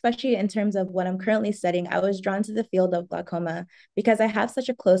and especially in terms of what I'm currently studying, I was drawn to the field of glaucoma because I have such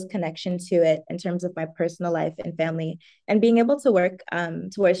a close connection to it in terms of my personal life and family, and being able to work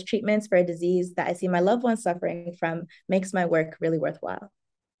towards treatments for a disease that I see my loved ones suffering from makes my work really worthwhile.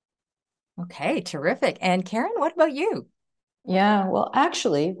 Okay, terrific. And Karen, what about you? Yeah, well,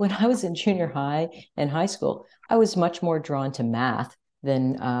 actually, when I was in junior high and high school, I was much more drawn to math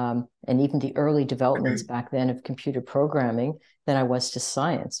than and even the early developments back then of computer programming than I was to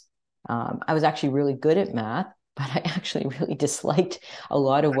science. I was actually really good at math, but I actually really disliked a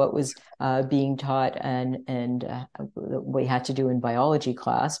lot of what was being taught and we had to do in biology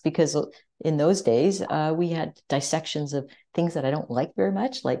class, because in those days we had dissections of things that I don't like very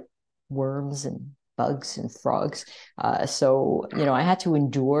much, like worms and bugs and frogs. So, you know, I had to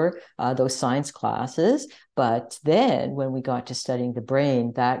endure those science classes. But then when we got to studying the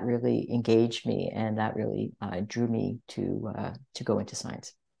brain, that really engaged me, and that really drew me to go into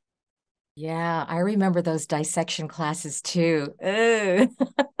science. Yeah, I remember those dissection classes too.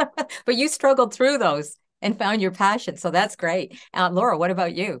 But you struggled through those and found your passion. So that's great. Laura, what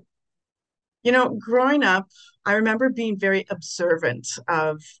about you? You know, growing up, I remember being very observant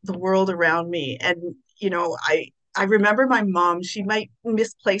of the world around me. And, you know, I remember my mom, she might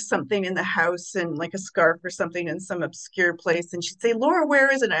misplace something in the house, and like a scarf or something in some obscure place. And she'd say, Laura,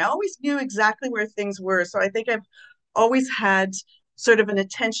 where is it? And I always knew exactly where things were. So I think I've always had sort of an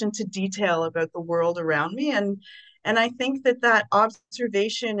attention to detail about the world around me. And I think that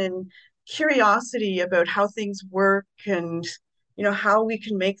observation and curiosity about how things work and, you know, how we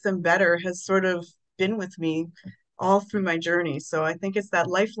can make them better has sort of been with me all through my journey. So I think it's that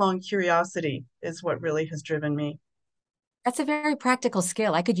lifelong curiosity is what really has driven me. That's a very practical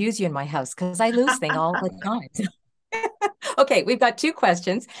skill. I could use you in my house because I lose things all the time. Okay, we've got two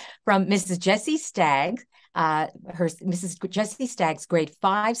questions from Mrs. Jessie Stagg. Mrs. Jessie Stagg's grade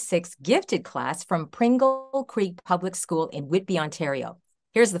 5-6 gifted class from Pringle Creek Public School in Whitby, Ontario.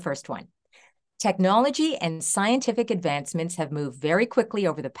 Here's the first one. Technology and scientific advancements have moved very quickly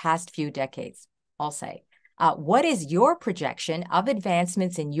over the past few decades, I'll say. What is your projection of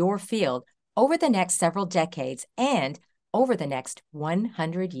advancements in your field over the next several decades and over the next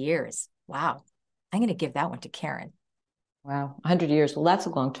 100 years? Wow. I'm going to give that one to Karen. Wow, 100 years. Well, that's a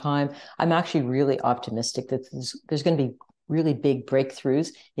long time. I'm actually really optimistic that there's going to be really big breakthroughs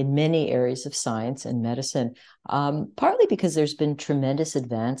in many areas of science and medicine, partly because there's been tremendous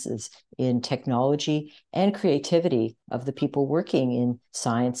advances in technology and creativity of the people working in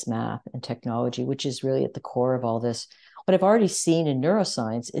science, math, and technology, which is really at the core of all this. What I've already seen in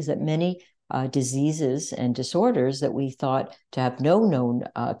neuroscience is that many diseases and disorders that we thought to have no known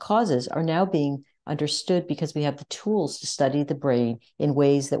causes are now being understood because we have the tools to study the brain in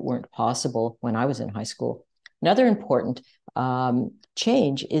ways that weren't possible when I was in high school. Another important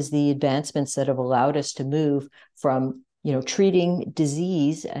change is the advancements that have allowed us to move from treating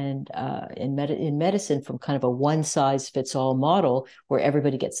disease and in medicine from kind of a one-size-fits-all model where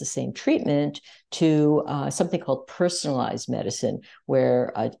everybody gets the same treatment to something called personalized medicine,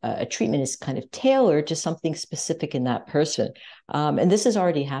 where a treatment is kind of tailored to something specific in that person. And this is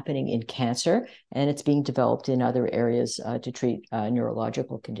already happening in cancer, and it's being developed in other areas to treat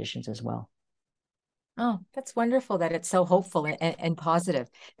neurological conditions as well. Oh, that's wonderful that it's so hopeful and positive.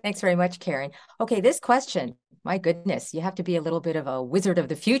 Thanks very much, Karen. Okay, this question, my goodness, you have to be a little bit of a wizard of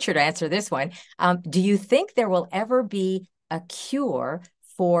the future to answer this one. Do you think there will ever be a cure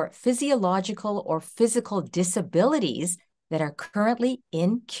for physiological or physical disabilities that are currently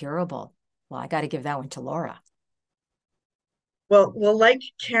incurable? Well, I got to give that one to Laura. Well, like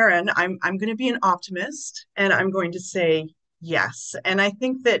Karen, I'm going to be an optimist, and I'm going to say yes. And I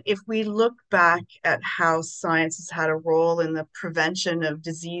think that if we look back at how science has had a role in the prevention of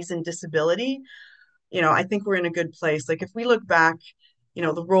disease and disability, I think we're in a good place. Like if we look back,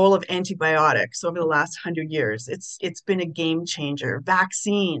 the role of antibiotics over the last 100 years, it's been a game changer.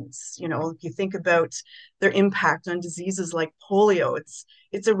 Vaccines, if you think about their impact on diseases like polio,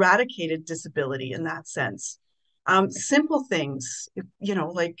 it's eradicated disability in that sense. Simple things,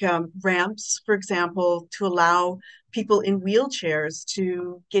 like ramps, for example, to allow people in wheelchairs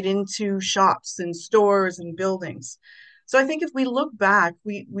to get into shops and stores and buildings. So I think if we look back,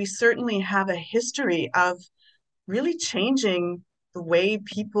 we certainly have a history of really changing the way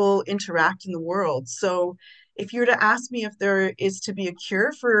people interact in the world. So if you were to ask me if there is to be a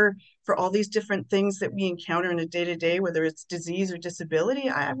cure for all these different things that we encounter in a day-to-day, whether it's disease or disability,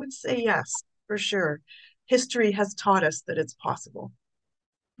 I would say yes, for sure. History has taught us that it's possible.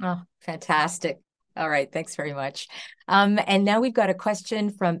 Oh, fantastic. All right, thanks very much. And now we've got a question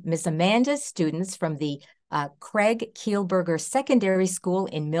from Ms. Amanda's students from the Craig Kielburger Secondary School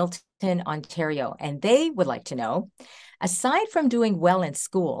in Milton, Ontario. And they would like to know, aside from doing well in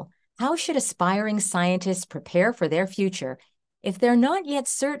school, how should aspiring scientists prepare for their future if they're not yet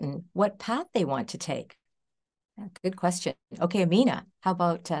certain what path they want to take? Good question. Okay, Amina, how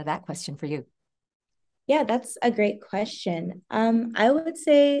about that question for you? Yeah, that's a great question. I would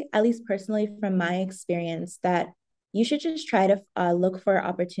say, at least personally from my experience, that you should just try to look for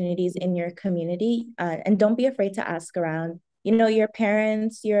opportunities in your community and don't be afraid to ask around. Your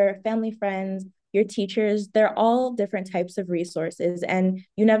parents, your family friends, your teachers, they're all different types of resources, and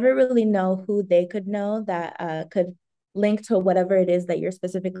you never really know who they could know that could link to whatever it is that you're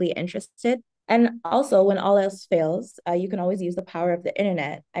specifically interested. And also, when all else fails, you can always use the power of the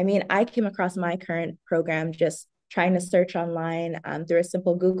internet. I mean, I came across my current program just trying to search online through a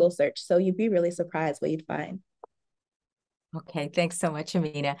simple Google search. So you'd be really surprised what you'd find. Okay, thanks so much,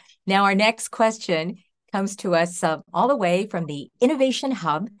 Amina. Now, our next question comes to us all the way from the Innovation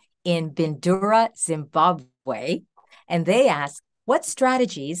Hub in Bindura, Zimbabwe. And they ask, what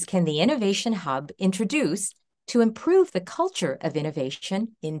strategies can the Innovation Hub introduce to improve the culture of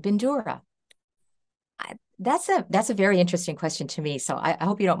innovation in Bindura? That's a very interesting question to me. So I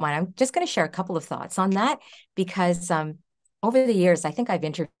hope you don't mind. I'm just going to share a couple of thoughts on that because over the years, I think I've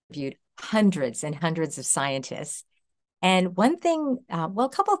interviewed hundreds and hundreds of scientists. And one thing, a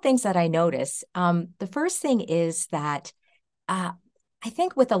couple of things that I notice. The first thing is that I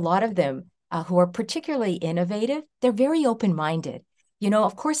think with a lot of them who are particularly innovative, they're very open-minded.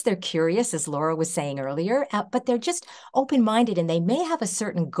 Of course, they're curious, as Laura was saying earlier, but they're just open-minded and they may have a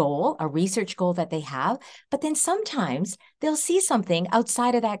certain goal, a research goal that they have, but then sometimes they'll see something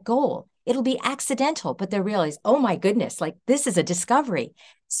outside of that goal. It'll be accidental, but they'll realize, oh my goodness, like this is a discovery.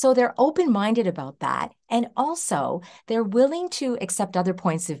 So they're open-minded about that. And also they're willing to accept other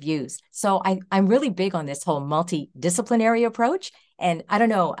points of views. So I'm really big on this whole multidisciplinary approach. And I don't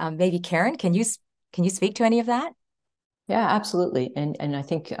know, maybe Karen, can you speak to any of that? Yeah, absolutely. And I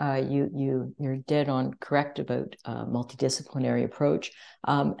think you're dead on correct about multidisciplinary approach,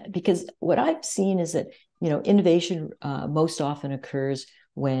 because what I've seen is that, innovation most often occurs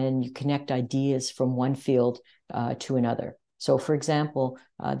when you connect ideas from one field to another. So for example,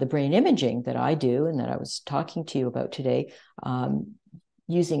 the brain imaging that I do and that I was talking to you about today,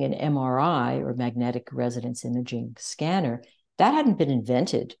 using an MRI or magnetic resonance imaging scanner, that hadn't been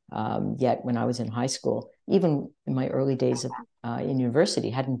invented yet when I was in high school. Even in my early days in university,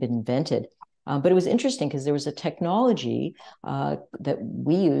 hadn't been invented. But it was interesting because there was a technology that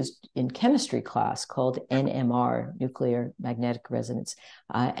we used in chemistry class called NMR, nuclear magnetic resonance.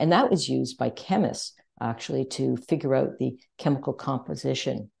 And that was used by chemists actually to figure out the chemical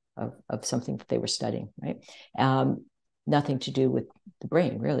composition of something that they were studying, right? nothing to do with the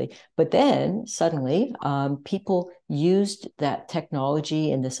brain, really. But then suddenly people used that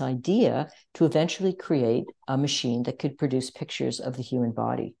technology and this idea to eventually create a machine that could produce pictures of the human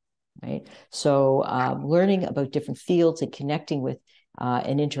body, right? So learning about different fields and connecting with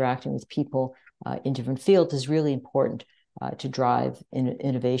and interacting with people in different fields is really important to drive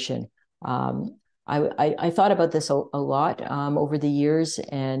innovation. I thought about this a lot over the years,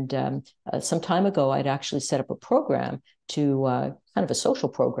 and some time ago, I'd actually set up a program to kind of a social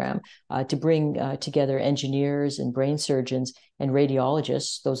program to bring together engineers and brain surgeons and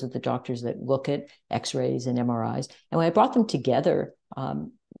radiologists. Those are the doctors that look at X-rays and MRIs. And when I brought them together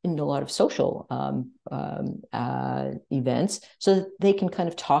in a lot of social events, so that they can kind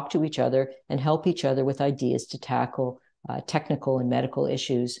of talk to each other and help each other with ideas to tackle technical and medical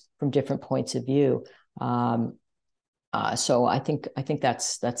issues from different points of view. So I think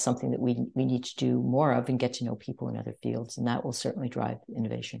that's something that we need to do more of and get to know people in other fields, and that will certainly drive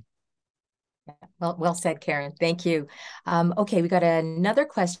innovation. Well said, Karen. Thank you. Okay, we got another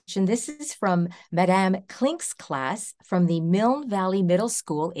question. This is from Madame Klink's class from the Milne Valley Middle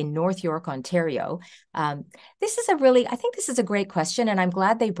School in North York, Ontario. I think this is a great question, and I'm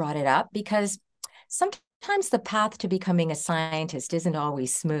glad they brought it up, because sometimes the path to becoming a scientist isn't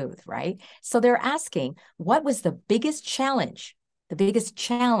always smooth, right? So they're asking, what was the biggest challenge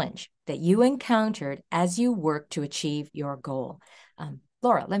that you encountered as you worked to achieve your goal?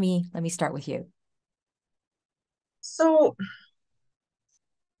 Laura, let me start with you. So,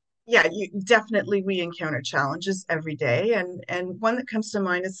 yeah, we encounter challenges every day, and one that comes to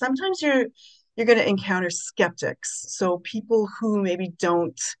mind is sometimes you're going to encounter skeptics. So people who maybe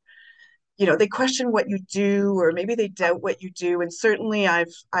don't, they question what you do, or maybe they doubt what you do. And certainly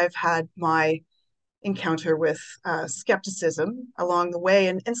I've had my encounter with skepticism along the way.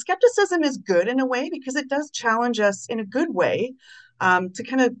 And skepticism is good in a way, because it does challenge us in a good way to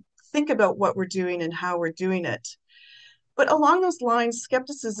kind of think about what we're doing and how we're doing it. But along those lines,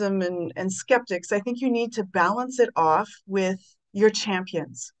 skepticism and skeptics, I think you need to balance it off with your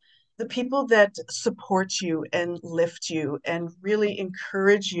champions, the people that support you and lift you and really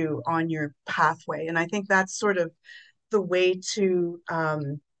encourage you on your pathway. And I think that's sort of the way to,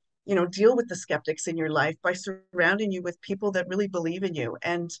 deal with the skeptics in your life, by surrounding you with people that really believe in you.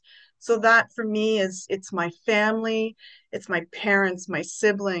 And so that for me it's my family, it's my parents, my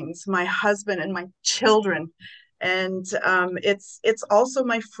siblings, my husband, and my children. And it's also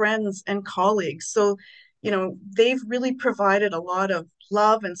my friends and colleagues. So, they've really provided a lot of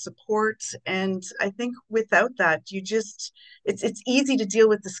love and support. And I think without that, it's easy to deal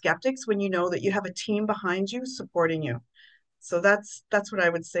with the skeptics when you know that you have a team behind you supporting you. So that's what I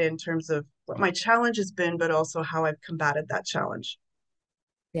would say in terms of what my challenge has been, but also how I've combated that challenge.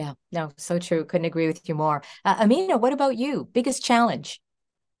 Yeah, no, so true. Couldn't agree with you more. Amina, what about you? Biggest challenge?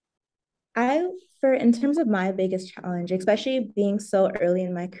 In terms of my biggest challenge, especially being so early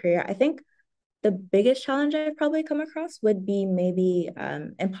in my career, I think the biggest challenge I've probably come across would be maybe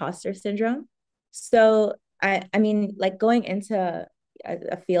imposter syndrome. So I mean, like going into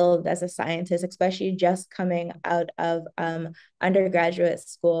a field as a scientist, especially just coming out of undergraduate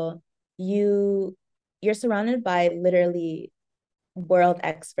school, you're surrounded by literally world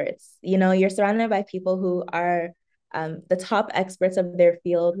experts. You're surrounded by people who are the top experts of their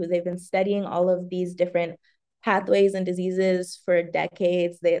field, who they've been studying all of these different pathways and diseases for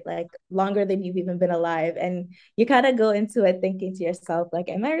decades, longer than you've even been alive. And you kind of go into it thinking to yourself, like,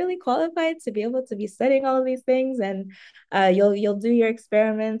 am I really qualified to be able to be studying all of these things? And you'll do your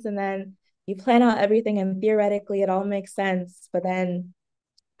experiments, and then you plan out everything, and theoretically it all makes sense. But then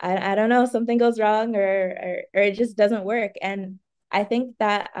I don't know, something goes wrong, or it just doesn't work. And I think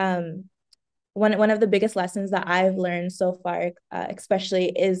that one of the biggest lessons that I've learned so far, especially,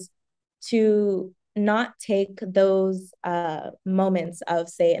 is to not take those moments of,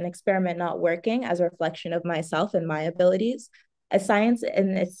 say, an experiment not working as a reflection of myself and my abilities. Science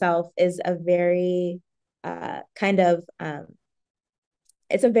in itself is a very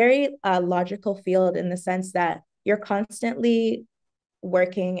it's a very logical field, in the sense that you're constantly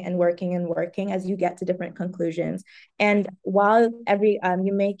working and working and working as you get to different conclusions. And while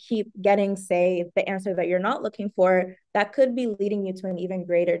you may keep getting, say, the answer that you're not looking for, that could be leading you to an even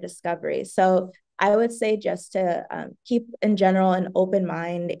greater discovery. So I would say just to keep, in general, an open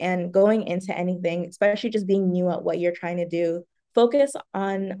mind, and going into anything, especially just being new at what you're trying to do, focus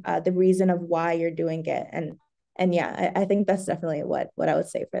on the reason of why you're doing it. And yeah, I think that's definitely what I would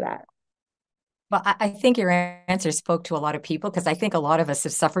say for that. Well, I think your answer spoke to a lot of people, because I think a lot of us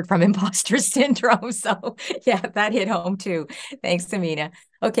have suffered from imposter syndrome. So yeah, that hit home too. Thanks, Amina.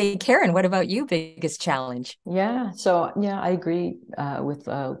 Okay, Karen, what about you? Biggest challenge? Yeah, so yeah, I agree with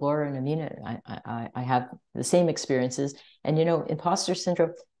Laura and Amina. I have the same experiences, and imposter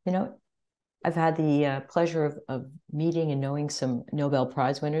syndrome. I've had the pleasure of meeting and knowing some Nobel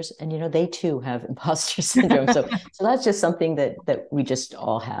Prize winners, and they too have imposter syndrome. So that's just something that we just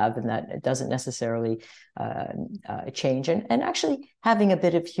all have, and that it doesn't necessarily change. And actually, having a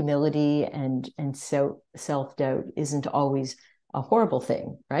bit of humility and self-doubt isn't always a horrible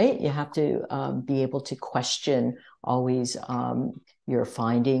thing, right? You have to be able to question always your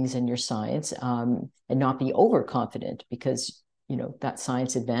findings and your science, and not be overconfident, because that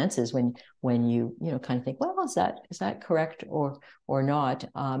science advances when you kind of think, well, is that correct or not?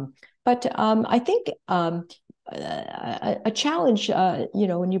 But I think a challenge,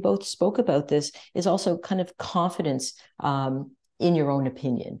 when you both spoke about this, is also kind of confidence in your own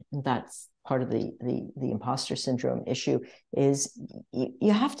opinion. And that's part of the imposter syndrome issue. Is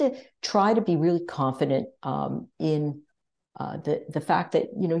you have to try to be really confident in the fact that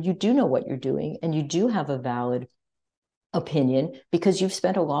you do know what you're doing, and you do have a valid opinion, because you've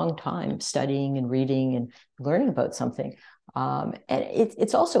spent a long time studying and reading and learning about something. And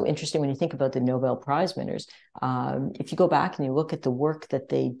it's also interesting when you think about the Nobel Prize winners. If you go back and you look at the work that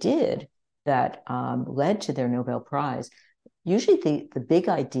they did that led to their Nobel Prize, usually the big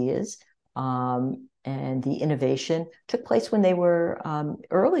ideas and the innovation took place when they were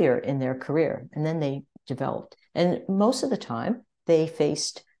earlier in their career, and then they developed. And most of the time, they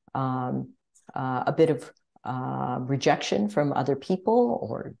faced a bit of rejection from other people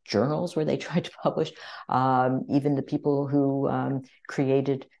or journals where they tried to publish. Even the people who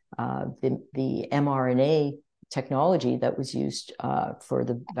created the mRNA technology that was used for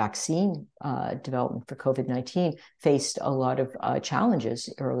the vaccine development for COVID-19 faced a lot of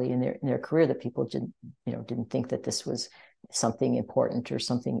challenges early in their career, that people didn't think that this was something important or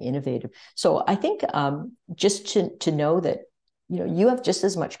something innovative. So I think just to know that you have just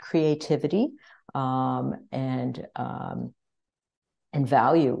as much creativity and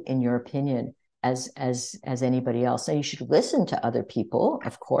value in your opinion as anybody else. Now, you should listen to other people,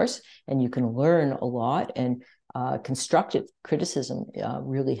 of course, and you can learn a lot. And constructive criticism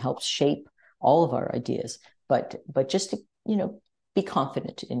really helps shape all of our ideas. But just to be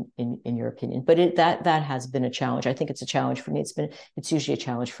confident in your opinion. But that has been a challenge. I think it's a challenge for me. It's usually a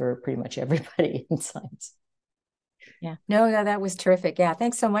challenge for pretty much everybody in science. Yeah, no, that was terrific. Yeah,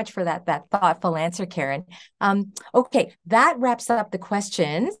 thanks so much for that thoughtful answer, Karen. Okay, that wraps up the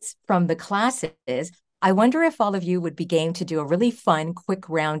questions from the classes. I wonder if all of you would be game to do a really fun, quick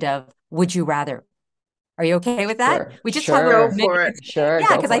round of Would You Rather. Are you okay with that? Sure. We just sure. have Go for it. Sure.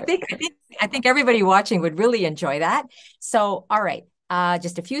 Yeah, because I think everybody watching would really enjoy that. So, all right,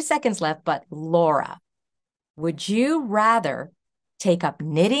 just a few seconds left. But Laura, would you rather take up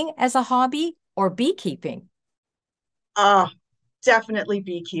knitting as a hobby or beekeeping? Definitely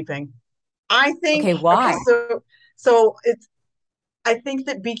beekeeping. I think. Okay, why? So I think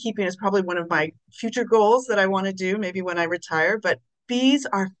that beekeeping is probably one of my future goals that I want to do, maybe when I retire. But bees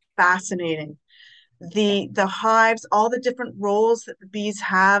are fascinating. The hives, all the different roles that the bees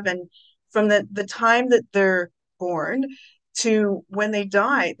have, and from the time that they're born to when they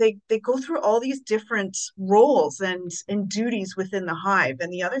die, they go through all these different roles and duties within the hive.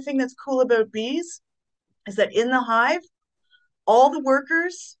 And the other thing that's cool about bees is that in the hive, all the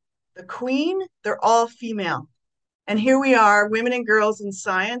workers, the queen, they're all female. And here we are, women and girls in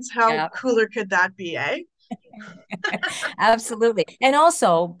science. How cooler could that be, eh? Absolutely. And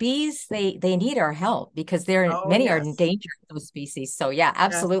also bees, they need our help because many are endangered, those species. So yeah,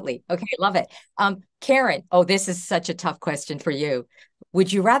 absolutely. Okay, love it. Karen, this is such a tough question for you.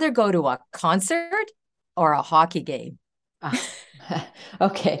 Would you rather go to a concert or a hockey game?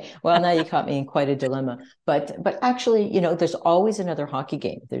 Okay, well, now you caught me in quite a dilemma. But actually, there's always another hockey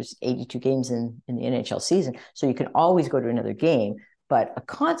game. There's 82 games in the NHL season, so you can always go to another game. But a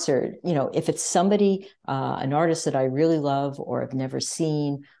concert, if it's somebody, an artist that I really love or have never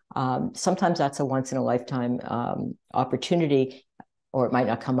seen, sometimes that's a once in a lifetime opportunity, or it might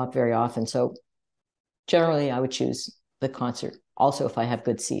not come up very often. So generally, I would choose the concert. Also, if I have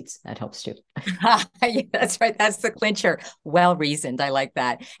good seats, that helps too. Yeah, that's right. That's the clincher. Well reasoned. I like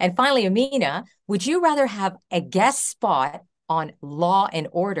that. And finally, Amina, would you rather have a guest spot on Law and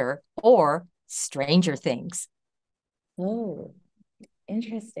Order or Stranger Things? Oh,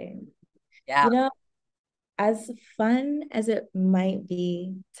 interesting. Yeah. As fun as it might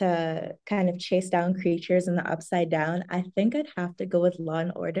be to kind of chase down creatures in the Upside Down, I think I'd have to go with Law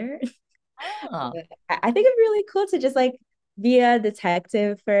and Order. Oh. I think it'd be really cool to just be a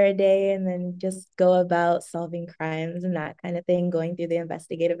detective for a day and then just go about solving crimes and that kind of thing, going through the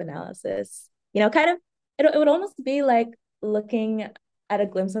investigative analysis. Kind of, it would almost be like looking at a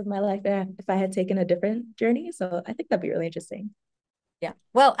glimpse of my life if I had taken a different journey. So I think that'd be really interesting. Yeah.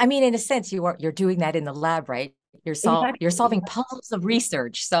 Well, I mean, in a sense, you're doing that in the lab, right? You're solving puzzles of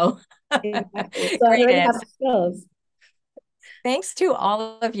research. So, exactly. So I already have the skills. Thanks to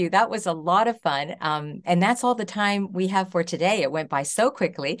all of you. That was a lot of fun. And that's all the time we have for today. It went by so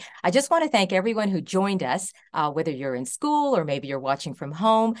quickly. I just want to thank everyone who joined us, whether you're in school or maybe you're watching from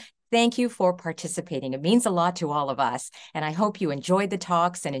home. Thank you for participating. It means a lot to all of us. And I hope you enjoyed the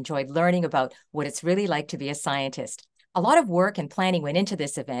talks and enjoyed learning about what it's really like to be a scientist. A lot of work and planning went into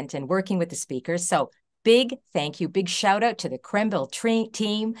this event and working with the speakers. So big thank you, big shout out to the Krembil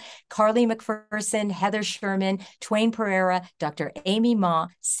team, Carly McPherson, Heather Sherman, Twain Pereira, Dr. Amy Ma,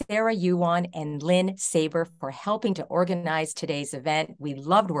 Sarah Yuan, and Lynn Saber for helping to organize today's event. We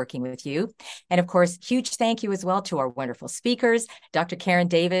loved working with you. And of course, huge thank you as well to our wonderful speakers, Dr. Karen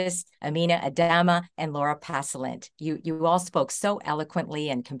Davis, Amina Adama, and Laura Passalent. You all spoke so eloquently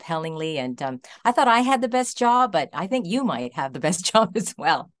and compellingly, and I thought I had the best job, but I think you might have the best job as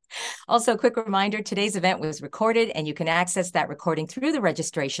well. Also, a quick reminder, today's event was recorded and you can access that recording through the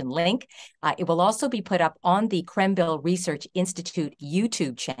registration link. It will also be put up on the Krembil Research Institute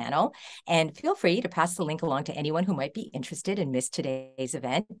YouTube channel. And feel free to pass the link along to anyone who might be interested and missed today's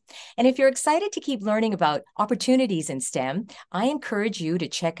event. And if you're excited to keep learning about opportunities in STEM, I encourage you to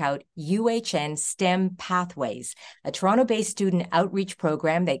check out UHN STEM Pathways, a Toronto-based student outreach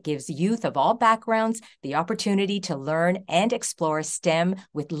program that gives youth of all backgrounds the opportunity to learn and explore STEM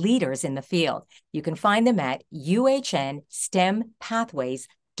with leaders in the field. You can find them at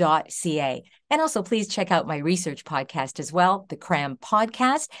UHNSTEMpathways.ca. And also please check out my research podcast as well, the CRAM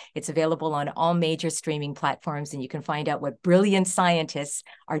podcast. It's available on all major streaming platforms, and you can find out what brilliant scientists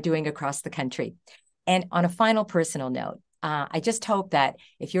are doing across the country. And on a final personal note, I just hope that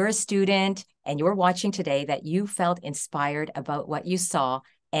if you're a student and you're watching today, that you felt inspired about what you saw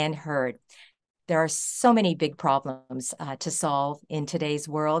and heard. There are so many big problems to solve in today's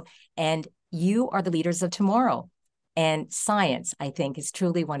world, and you are the leaders of tomorrow. And science, I think, is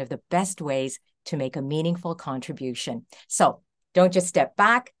truly one of the best ways to make a meaningful contribution. So don't just step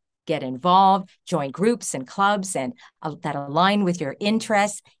back, get involved, join groups and clubs and that align with your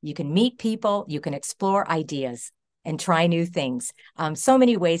interests. You can meet people, you can explore ideas and try new things. So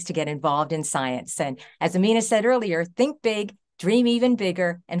many ways to get involved in science. And as Amina said earlier, think big, dream even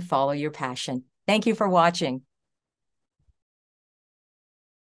bigger, and follow your passion. Thank you for watching.